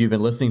 if you've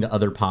been listening to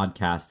other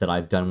podcasts that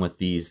I've done with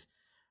these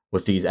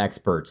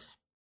experts,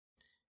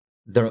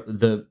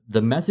 the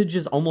message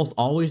is almost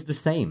always the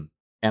same.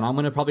 And I'm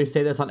going to probably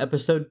say this on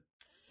episode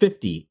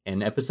 50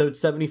 and episode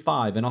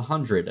 75 and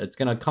 100. It's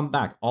going to come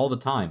back all the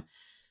time.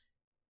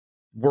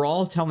 We're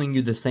all telling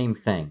you the same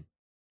thing.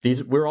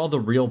 We're all the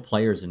real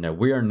players in there.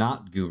 We are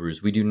not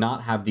gurus. We do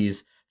not have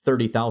these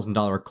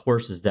 $30,000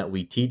 courses that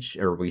we teach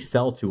or we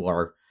sell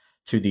to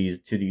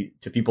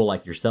people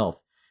like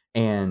yourself.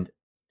 And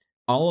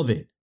all of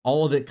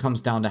it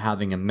comes down to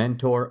having a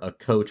mentor, a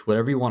coach,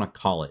 whatever you want to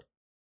call it.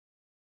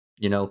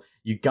 You know,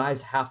 you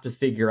guys have to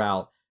figure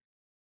out,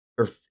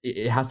 or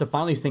it has to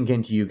finally sink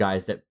into you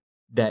guys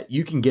that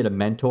you can get a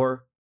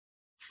mentor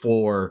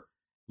for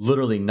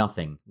literally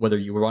nothing. Whether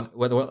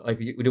like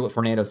you do what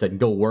Fernando said, and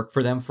go work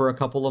for them for a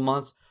couple of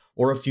months,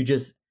 or if you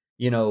just,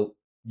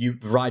 you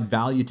provide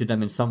value to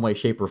them in some way,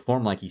 shape, or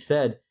form, like he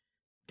said,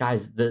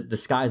 guys, the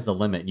sky's the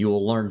limit. You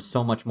will learn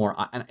so much more.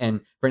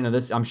 And Fernando,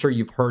 I'm sure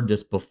you've heard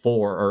this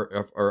before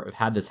or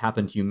had this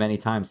happen to you many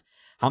times.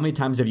 How many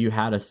times have you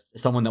had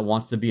someone that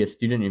wants to be a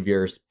student of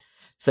yours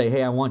say,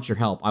 hey, I want your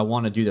help. I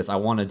want to do this. I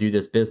want to do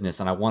this business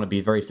and I want to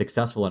be very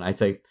successful. And I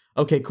say,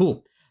 okay,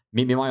 cool.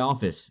 Meet me in my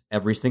office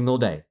every single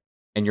day.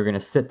 And you're going to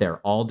sit there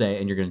all day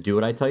and you're going to do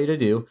what I tell you to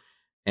do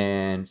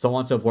and so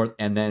on and so forth.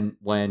 And then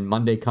when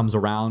Monday comes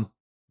around,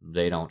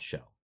 they don't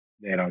show.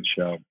 They don't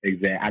show.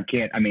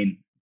 Exactly.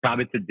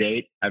 Probably to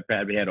date, I've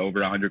probably had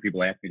over 100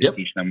 people ask me to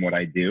teach them what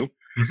I do.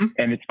 Mm-hmm.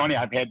 And it's funny,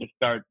 I've had to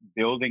start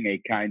building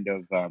a kind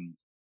of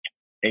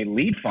a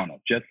lead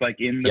funnel, just like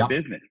in the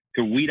business,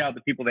 to weed out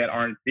the people that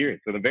aren't serious.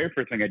 So the very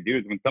first thing I do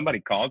is when somebody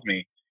calls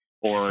me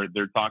or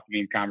they're talking to me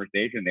in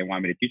conversation, they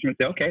want me to teach them,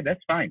 I say, okay,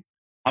 that's fine.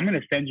 I'm going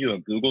to send you a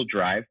Google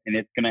Drive, and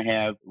it's going to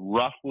have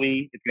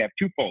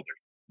 2 folders.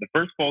 The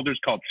first folder is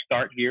called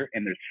Start Here,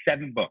 and there's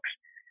 7 books.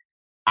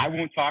 I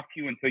won't talk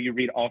to you until you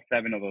read all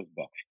 7 of those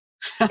books.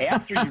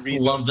 After you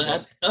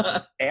read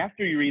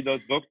after you read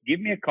those books,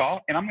 give me a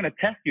call, and I'm going to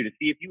test you to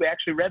see if you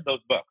actually read those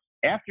books.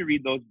 After you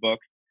read those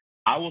books,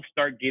 I will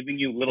start giving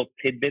you little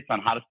tidbits on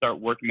how to start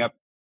working up.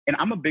 And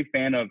I'm a big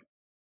fan of,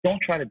 don't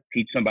try to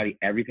teach somebody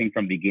everything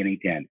from beginning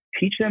to end.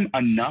 Teach them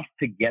enough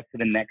to get to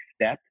the next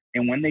step.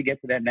 And when they get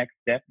to that next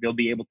step, they'll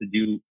be able to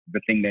do the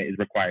thing that is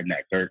required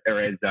next. Or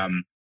as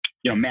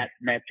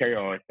Matt Terry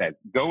always says,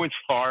 go as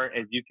far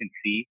as you can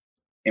see.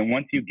 And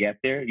once you get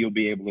there, you'll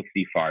be able to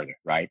see farther,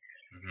 right?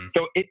 Mm-hmm.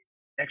 So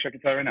actually, I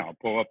can tell you right now, I'll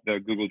pull up the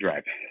Google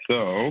Drive.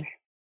 So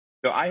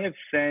I have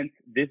sent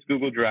this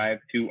Google Drive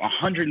to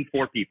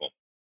 104 people.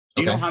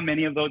 Do you know how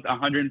many of those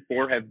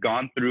 104 have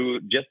gone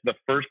through just the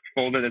first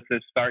folder that says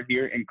Start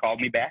Here and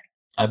called me back?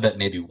 I bet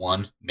maybe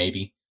 1,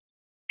 maybe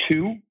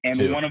 2, and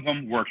 2. One of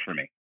them worked for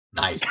me.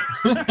 Nice.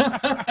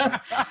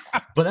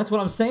 But that's what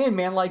I'm saying,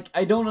 man. Like,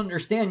 I don't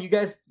understand. You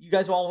guys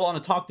all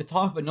want to talk the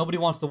talk, but nobody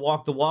wants to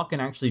walk the walk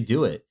and actually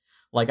do it.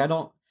 Like, I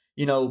don't,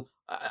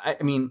 I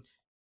mean,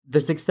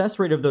 the success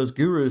rate of those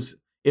gurus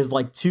is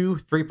like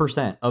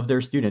 2-3% of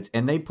their students.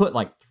 And they put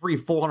like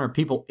 300-400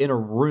 people in a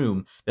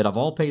room that have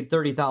all paid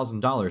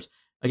 $30,000.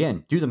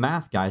 Again, do the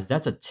math, guys.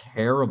 That's a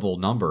terrible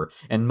number.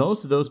 And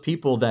most of those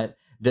people that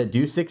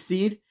do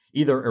succeed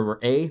either are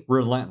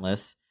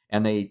relentless,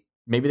 and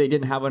maybe they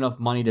didn't have enough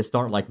money to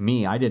start like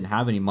me. I didn't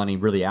have any money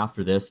really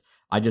after this.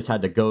 I just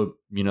had to go,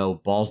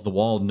 balls to the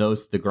wall,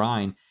 nose to the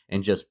grind,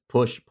 and just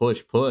push.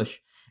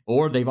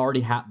 Or they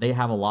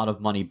have a lot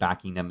of money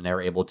backing them, and they're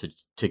able to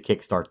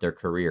kickstart their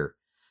career.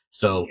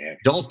 So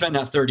don't spend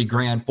that 30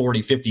 grand,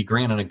 40, 50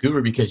 grand on a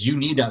guru because you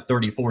need that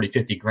 30, 40,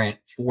 50 grand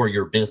for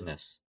your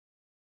business.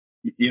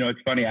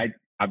 It's funny.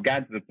 I've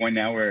gotten to the point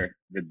now where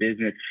the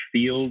business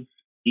feels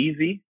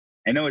easy.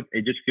 I know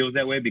it just feels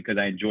that way because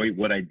I enjoy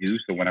what I do.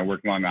 So when I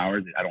work long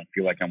hours, I don't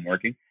feel like I'm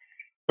working.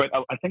 But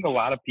I think a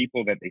lot of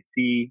people that they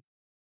see,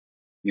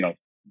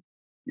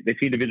 they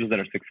see individuals that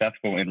are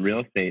successful in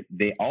real estate.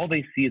 All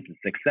they see is the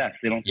success.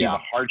 They don't see the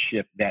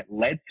hardship that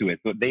led to it.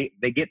 So they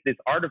get this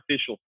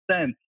artificial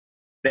sense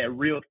that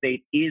real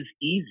estate is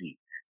easy.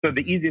 So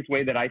the easiest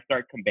way that I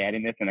start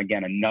combating this, and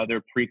again,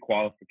 another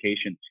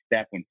pre-qualification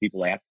step when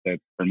people ask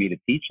for me to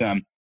teach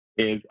them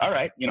is, all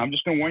right, I'm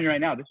just going to warn you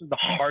right now, this is the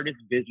hardest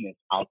business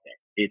out there.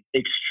 It's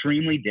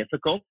extremely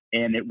difficult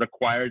and it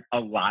requires a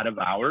lot of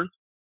hours.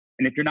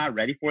 And if you're not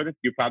ready for this,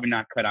 you're probably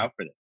not cut out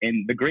for this.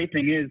 And the great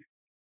thing is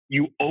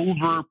you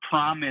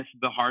over-promise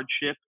the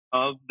hardship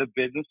of the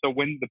business. So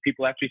when the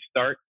people actually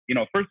start,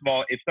 first of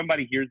all, if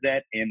somebody hears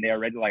that and they're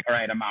already like, all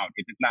right, I'm out.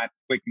 If it's not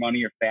quick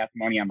money or fast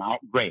money, I'm out.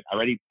 Great. I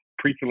already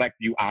pre-select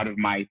you out of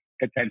my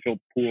potential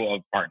pool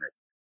of partners.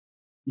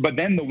 But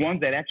then the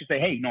ones that actually say,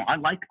 hey, I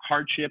like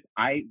hardship.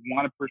 I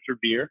want to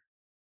persevere.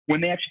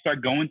 When they actually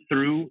start going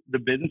through the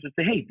business and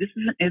say, hey, this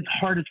isn't as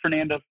hard as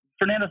Fernando.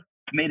 Fernando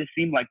made it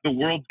seem like the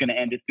world's going to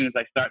end as soon as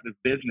I start this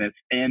business.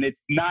 And it's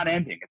not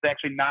ending. It's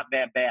actually not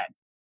that bad.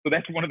 So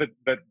that's one of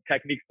the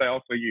techniques I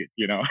also use,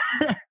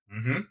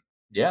 Mm-hmm.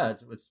 Yeah,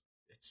 it's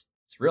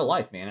real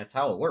life, man. It's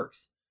how it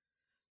works.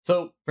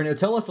 So, Fernando,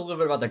 tell us a little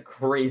bit about the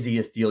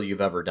craziest deal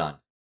you've ever done.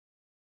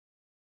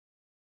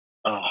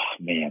 Oh,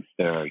 man,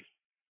 there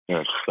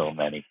are so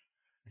many.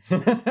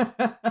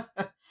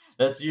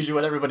 That's usually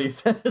what everybody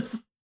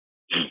says.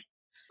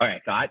 All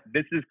right, so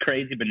this is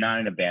crazy, but not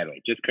in a bad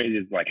way. Just crazy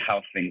is like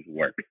how things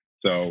work.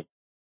 So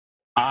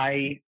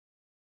I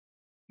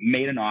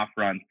made an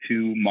offer on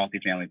 2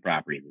 multifamily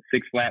properties, a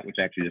 6-flat, which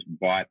I actually just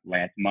bought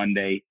last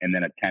Monday, and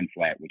then a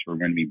 10-flat, which we're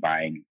going to be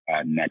buying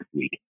next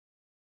week.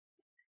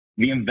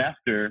 The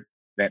investor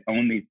that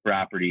owned these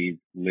properties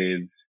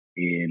lives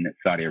in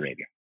Saudi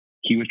Arabia.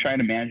 He was trying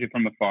to manage it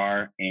from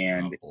afar,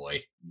 and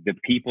the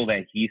people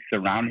that he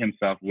surrounded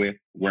himself with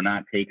were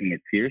not taking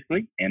it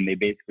seriously, and they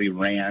basically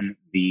ran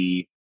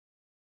the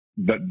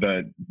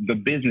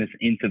business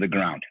into the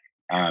ground.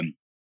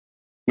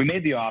 We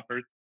made the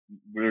offers.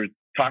 We were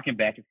talking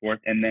back and forth,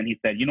 and then he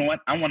said, you know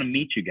what? I want to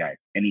meet you guys.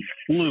 And he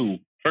flew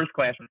first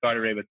class from Saudi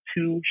Arabia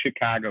to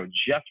Chicago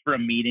just for a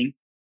meeting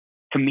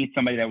to meet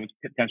somebody that was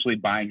potentially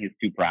buying his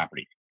 2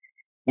 properties.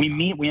 We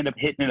end up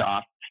hitting it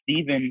off.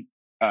 Steven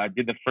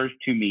did the first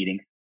 2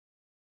 meetings.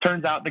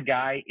 Turns out the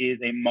guy is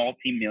a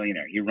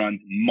multi-millionaire. He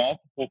runs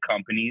multiple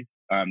companies.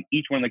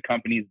 Each one of the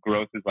companies'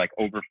 gross is like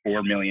over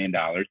 $4 million.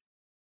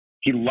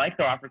 He liked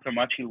our offer so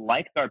much. He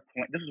liked our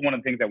plan. This is one of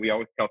the things that we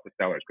always tell to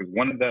sellers, because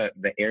one of the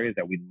areas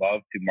that we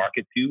love to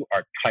market to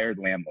are tired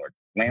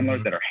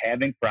landlords that are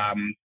having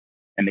problems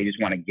and they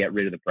just want to get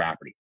rid of the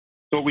property.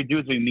 So what we do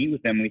is we meet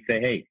with them and we say,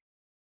 hey,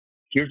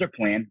 here's our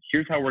plan.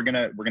 Here's how we're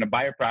gonna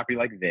buy a property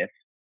like this.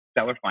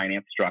 Seller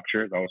finance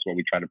structure is always what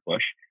we try to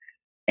push.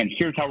 And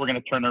here's how we're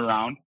going to turn it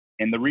around.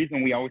 And the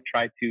reason we always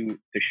try to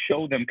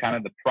show them kind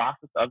of the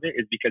process of it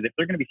is because if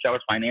they're going to be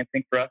seller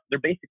financing for us, they're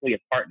basically a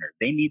partner.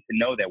 They need to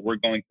know that we're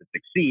going to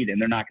succeed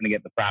and they're not going to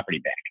get the property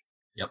back.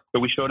 Yep.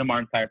 So we showed him our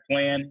entire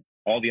plan,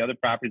 all the other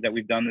properties that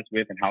we've done this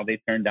with and how they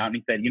turned out. And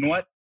he said, you know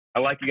what? I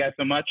like you guys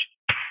so much.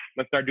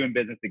 Let's start doing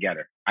business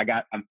together. I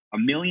got $1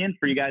 million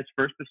for you guys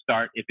first to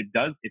start. If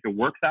it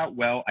works out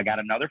well, I got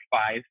another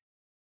 5.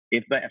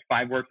 If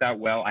 5 works out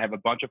well, I have a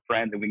bunch of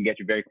friends and we can get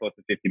you very close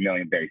to 50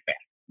 million very fast.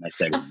 And I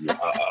said,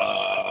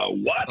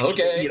 what?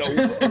 Okay.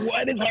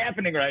 What is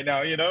happening right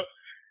now?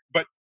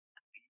 But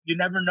you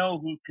never know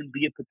who can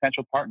be a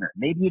potential partner.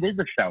 Maybe it is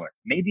a seller.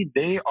 Maybe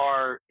they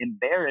are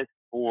embarrassed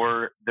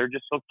or they're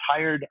just so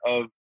tired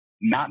of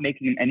not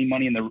making any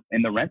money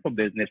in the rental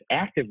business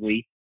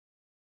actively,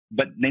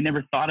 but they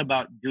never thought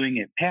about doing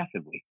it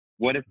passively.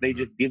 What if they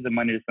just give the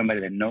money to somebody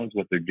that knows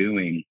what they're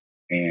doing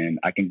and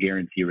I can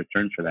guarantee a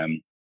return for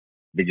them?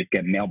 They just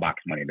get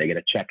mailbox money. They get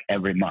a check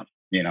every month,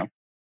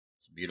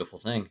 It's a beautiful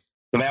thing.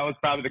 So that was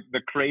probably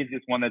the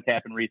craziest one that's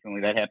happened recently.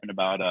 That happened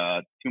about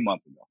 2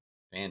 months ago.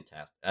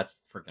 Fantastic. That's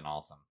freaking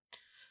awesome.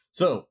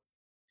 So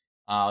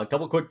a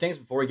couple quick things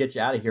before we get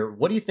you out of here.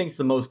 What do you think is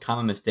the most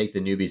common mistake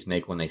the newbies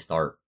make when they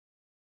start?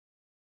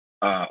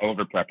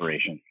 Over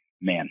preparation,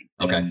 man.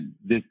 Okay. And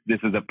this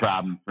is a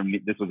problem for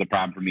me. This was a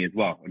problem for me as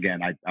well.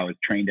 Again, I was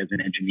trained as an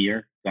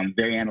engineer, so I'm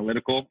very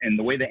analytical. And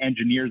the way the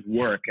engineers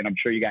work, and I'm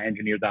sure you got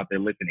engineers out there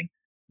listening,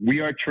 we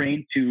are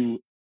trained to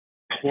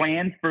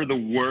plan for the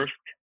worst,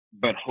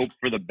 but hope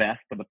for the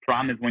best. But the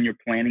problem is when you're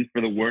planning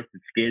for the worst,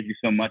 it scares you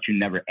so much you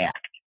never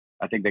act.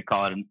 I think they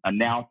call it an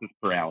analysis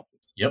paralysis.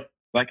 Yep.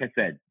 Like I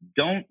said,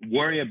 don't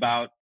worry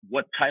about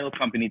what title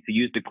company to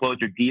use to close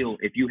your deal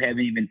if you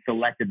haven't even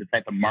selected the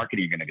type of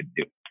marketing you're going to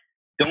do.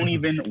 Don't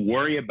even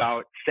worry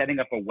about setting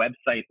up a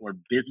website or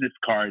business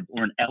cards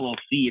or an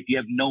LLC if you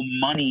have no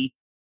money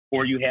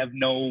or you have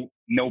no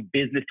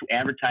business to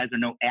advertise or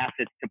no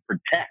assets to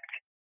protect.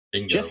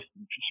 Bingo.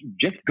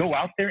 Just go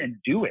out there and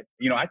do it.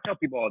 I tell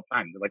people all the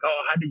time, they're like,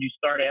 oh, how did you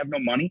start? I have no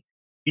money.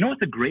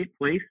 It's a great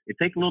place. It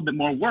takes a little bit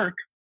more work,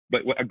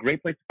 but a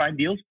great place to find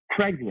deals,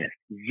 Craigslist,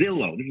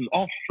 Zillow. This is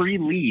all free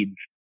leads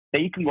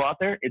that you can go out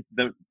there.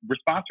 The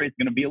response rate is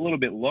going to be a little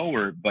bit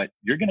lower, but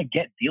you're going to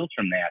get deals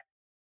from that,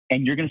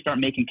 and you're going to start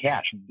making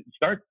cash.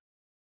 Start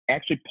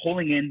actually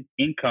pulling in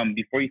income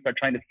before you start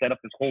trying to set up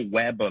this whole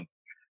web of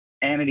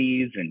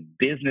entities and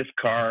business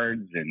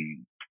cards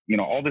and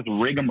all this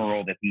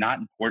rigmarole that's not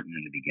important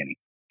in the beginning.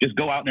 Just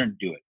go out there and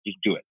do it. Just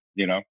do it.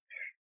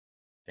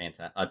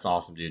 Fantastic. That's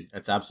awesome, dude.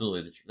 That's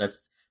absolutely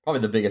that's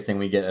probably the biggest thing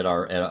we get at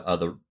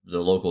the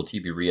local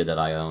TB RIA that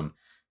I own.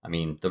 I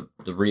mean,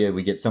 the RIA,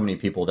 we get so many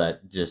people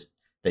that just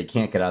they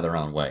can't get out of their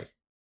own way.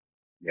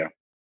 Yeah.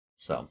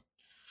 So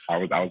I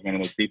was one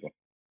of those people.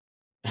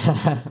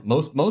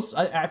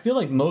 I feel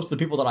like most of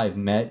the people that I've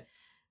met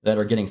that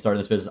are getting started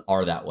in this business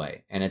are that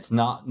way, and it's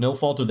no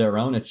fault of their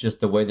own. It's just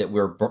the way that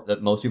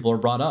that most people are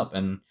brought up.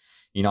 And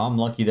I'm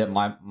lucky that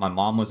my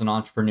mom was an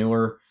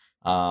entrepreneur.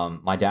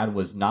 My dad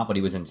was not, but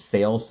he was in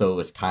sales, so it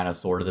was kind of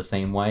sort of the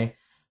same way.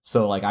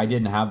 So like I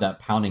didn't have that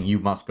pounding, you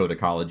must go to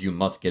college, you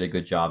must get a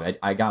good job.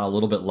 I got a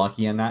little bit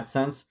lucky in that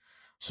sense.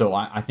 So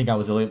I think I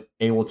was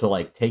able to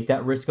like take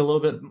that risk a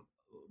little bit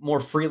more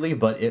freely,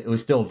 but it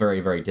was still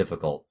very, very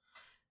difficult.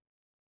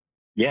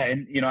 Yeah.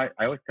 And, I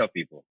always tell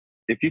people,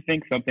 if you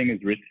think something is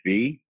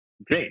risk-free,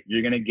 great.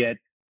 You're going to get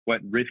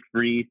what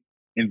risk-free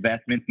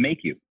investments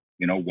make you,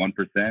 1%.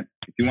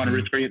 If you want a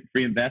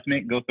risk-free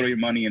investment, go throw your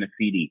money in a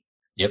CD.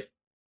 Yep.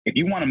 If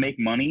you want to make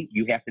money,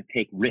 you have to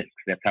take risks.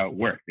 That's how it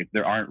works. If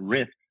there aren't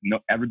risks,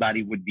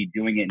 everybody would be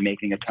doing it and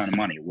making a ton of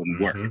money. It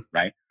wouldn't work,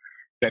 right?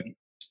 But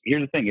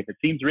here's the thing. If it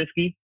seems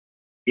risky,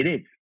 it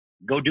is.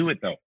 Go do it,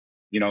 though.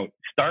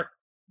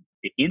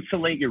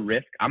 Insulate your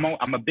risk. I'm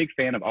a big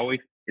fan of always,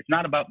 it's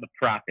not about the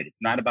profit.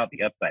 It's not about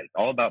the upside. It's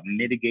all about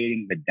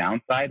mitigating the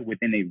downside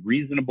within a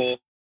reasonable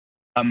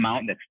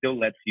amount that still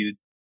lets you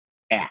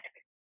act.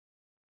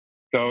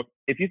 So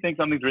if you think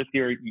something's risky,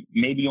 or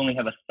maybe you only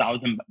have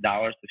 $1,000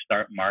 to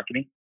start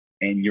marketing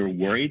and you're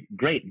worried,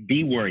 great,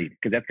 be worried,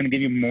 because that's going to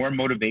give you more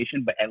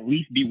motivation, but at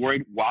least be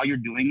worried while you're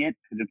doing it,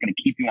 because it's going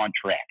to keep you on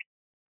track.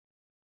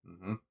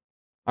 Mm-hmm.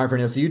 All right,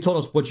 Fernando, so you told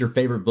us what your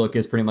favorite book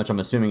is pretty much. I'm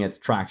assuming it's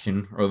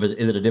Traction, or is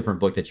it a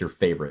different book that's your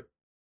favorite?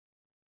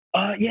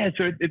 Yeah,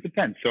 so it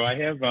depends. So I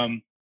have,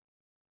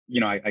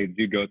 I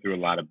do go through a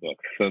lot of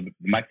books. So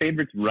my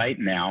favorites right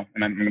now,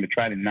 and I'm going to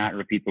try to not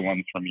repeat the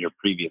ones from your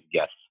previous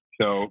guests.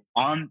 So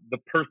on the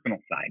personal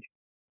side,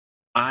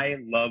 I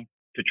love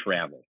to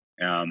travel.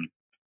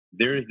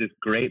 There is this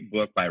great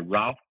book by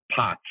Ralph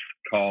Potts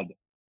called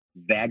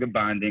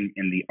Vagabonding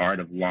in the Art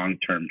of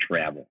Long-Term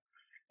Travel.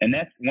 And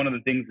that's one of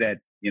the things that,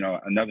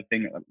 another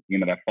thing,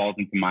 that falls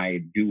into my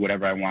do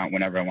whatever I want,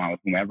 whenever I want,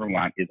 with whomever I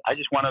want, is I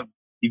just want to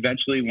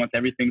eventually, once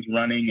everything's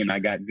running and I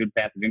got good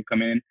passive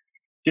income in,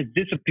 just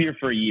disappear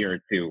for a year or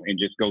two and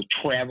just go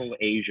travel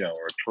Asia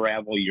or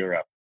travel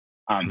Europe.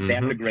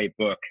 That's a great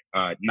book,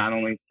 not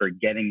only for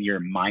getting your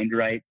mind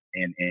right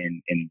and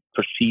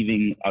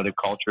perceiving other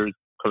cultures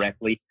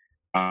correctly,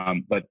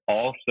 but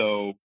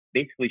also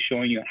basically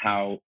showing you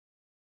how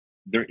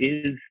there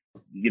is,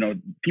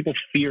 people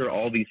fear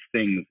all these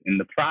things. And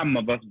the problem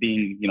of us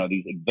being,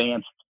 these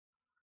advanced,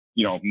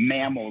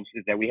 mammals,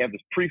 is that we have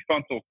this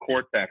prefrontal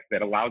cortex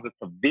that allows us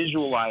to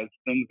visualize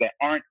things that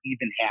aren't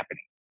even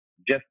happening,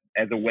 just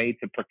as a way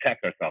to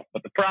protect ourselves.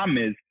 But the problem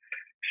is,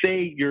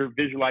 say you're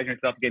visualizing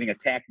yourself getting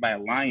attacked by a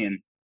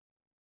lion,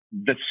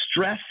 the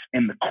stress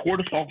and the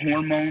cortisol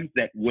hormones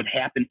that would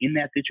happen in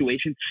that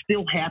situation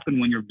still happen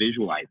when you're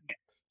visualizing it.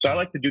 So I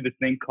like to do this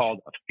thing called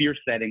a fear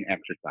setting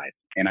exercise.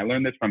 And I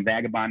learned this from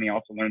Vagabonding. I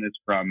also learned this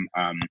from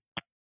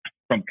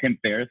Tim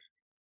Ferriss.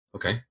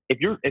 Okay. If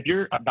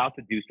you're about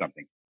to do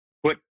something,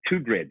 put 2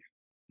 grids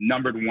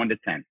numbered 1 to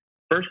 10.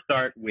 First,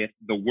 start with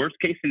the worst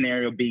case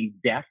scenario being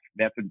death.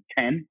 That's a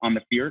 10 on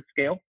the fear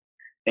scale.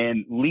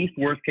 And least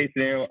worst case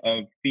scenario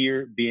of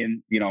fear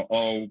being,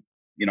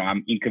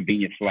 I'm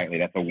inconvenienced slightly.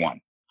 That's a 1.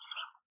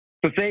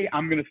 So say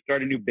I'm going to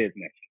start a new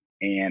business,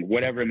 and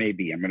whatever it may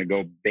be, I'm going to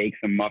go bake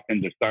some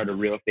muffins or start a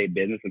real estate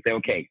business, and say,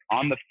 okay,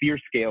 on the fear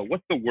scale,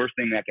 what's the worst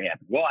thing that can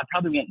happen? Well, I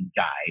probably won't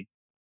die.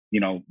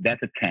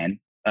 That's a 10.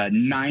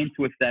 9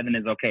 to a 7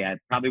 is okay. I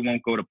probably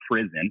won't go to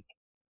prison.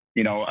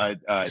 6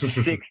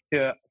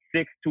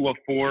 to a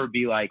 4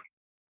 be like,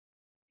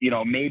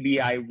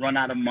 maybe I run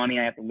out of money.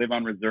 I have to live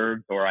on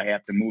reserves, or I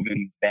have to move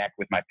in back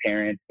with my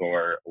parents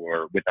or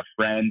with a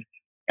friend.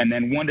 And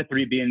then 1 to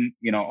 3 being,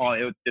 it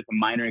was just a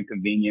minor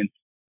inconvenience.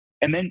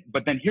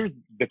 But then here's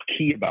the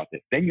key about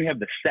this. Then you have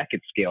the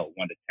second scale,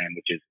 1 to 10,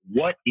 which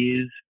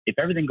is if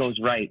everything goes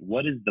right,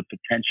 what is the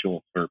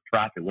potential for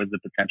profit? What is the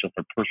potential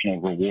for personal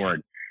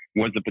reward?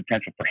 What is the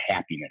potential for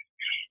happiness?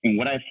 And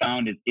what I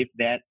found is if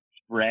that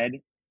spread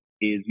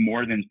is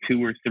more than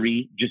 2 or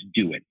 3, just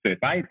do it. So if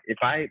I,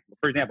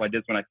 for example, I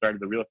did this when I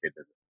started the real estate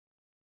business.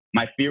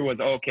 My fear was,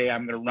 okay,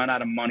 I'm going to run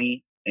out of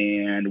money,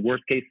 and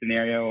worst case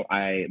scenario,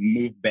 I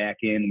move back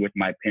in with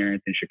my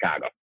parents in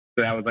Chicago.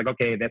 So I was like,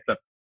 okay, that's a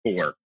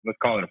 4. Let's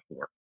call it a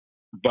 4.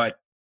 But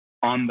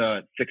on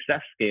the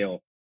success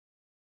scale,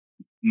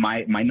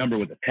 my number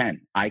was a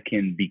 10. I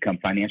can become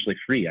financially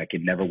free. I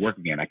can never work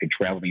again. I can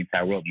travel the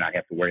entire world and not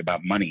have to worry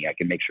about money. I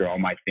can make sure all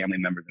my family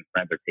members and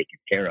friends are taken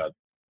care of.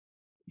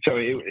 So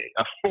a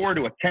 4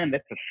 to a 10,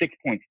 that's a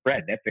 6-point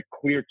spread. That's a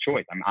clear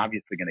choice. I'm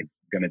obviously going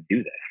to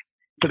do this.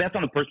 So that's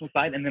on the personal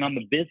side. And then on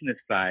the business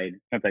side,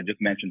 since I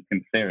just mentioned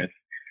Tim Ferriss,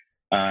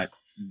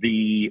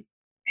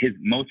 his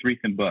most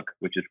recent book,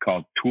 which is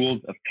called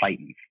Tools of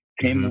Titans.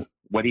 Tim,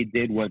 what he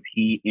did was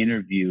he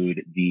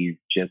interviewed these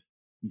just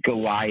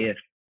Goliath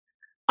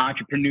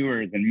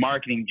entrepreneurs and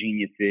marketing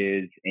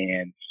geniuses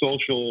and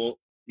social,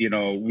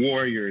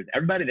 warriors,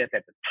 everybody that's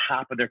at the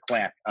top of their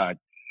class,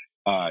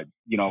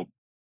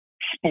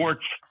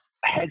 sports,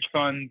 hedge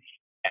funds,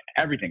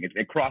 everything. It's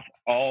across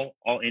all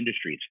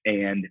industries.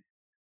 And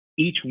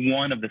each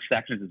one of the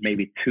sections is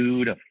maybe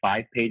 2 to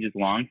 5 pages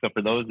long. So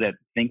for those that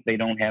think they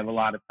don't have a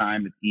lot of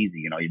time, it's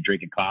easy. You're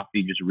drinking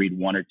coffee, you just read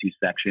 1 or 2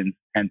 sections,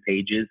 10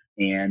 pages,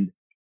 and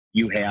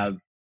you have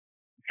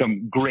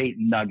some great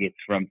nuggets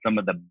from some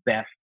of the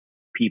best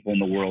people in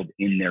the world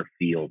in their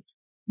fields.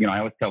 I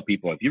always tell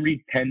people, if you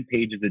read 10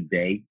 pages a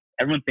day,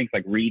 everyone thinks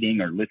like reading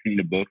or listening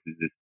to books is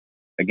this,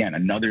 again,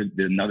 another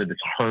this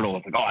hurdle.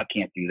 It's like, oh, I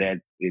can't do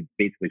that. It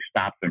basically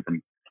stops them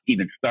from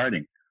even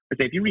starting. But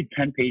say if you read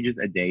 10 pages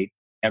a day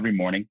every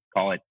morning,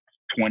 call it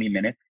 20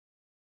 minutes,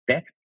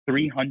 that's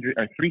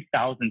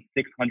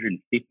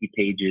 3,650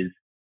 pages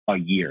a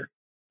year.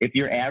 If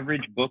your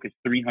average book is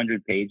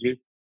 300 pages,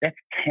 that's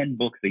 10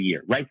 books a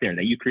year right there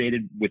that you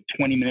created with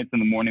 20 minutes in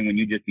the morning when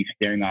you just be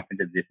staring off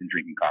into this and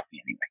drinking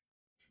coffee anyway.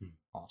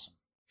 Awesome.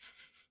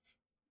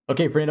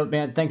 Okay, Fernando,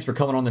 man, thanks for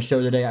coming on the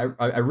show today.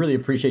 I really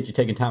appreciate you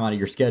taking time out of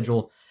your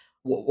schedule.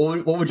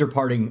 What would your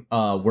parting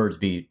words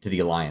be to the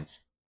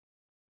Alliance?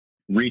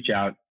 Reach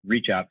out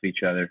to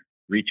each other.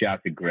 Reach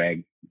out to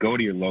Greg. Go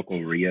to your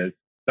local RIAs.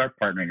 Start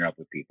partnering up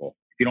with people.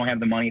 If you don't have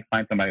the money,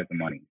 find somebody with the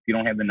money. If you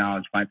don't have the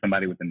knowledge, find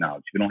somebody with the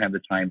knowledge. If you don't have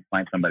the time,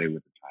 find somebody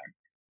with the time.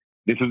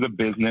 This is a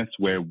business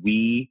where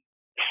we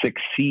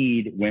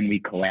succeed when we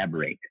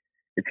collaborate.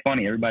 It's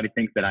funny. Everybody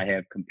thinks that I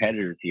have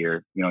competitors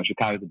here.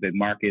 Chicago's a big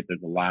market.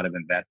 There's a lot of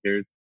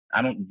investors.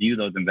 I don't view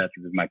those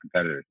investors as my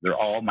competitors. They're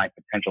all my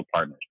potential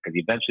partners because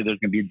eventually there's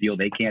going to be a deal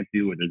they can't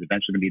do, or there's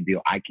eventually going to be a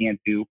deal I can't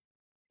do.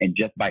 And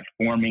just by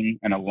forming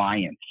an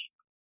alliance,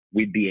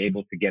 we'd be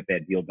able to get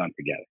that deal done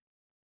together.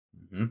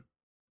 Mm-hmm.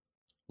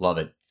 Love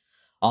it.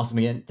 Awesome.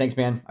 Again, thanks,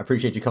 man. I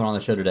appreciate you coming on the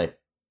show today.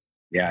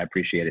 Yeah, I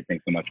appreciate it.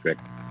 Thanks so much, Greg.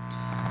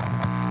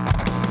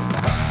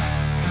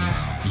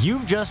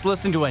 You've just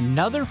listened to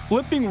another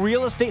Flipping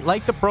Real Estate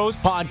Like the Pros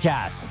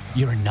podcast.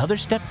 You're another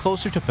step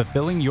closer to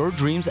fulfilling your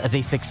dreams as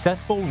a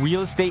successful real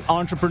estate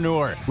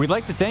entrepreneur. We'd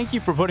like to thank you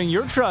for putting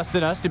your trust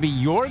in us to be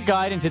your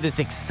guide into this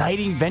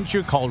exciting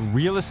venture called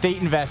real estate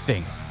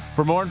investing.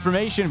 For more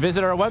information,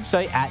 visit our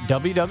website at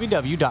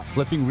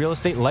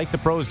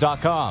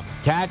www.flippingrealestatelykeThePros.com.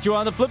 Catch you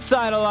on the flip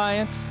side,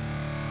 Alliance.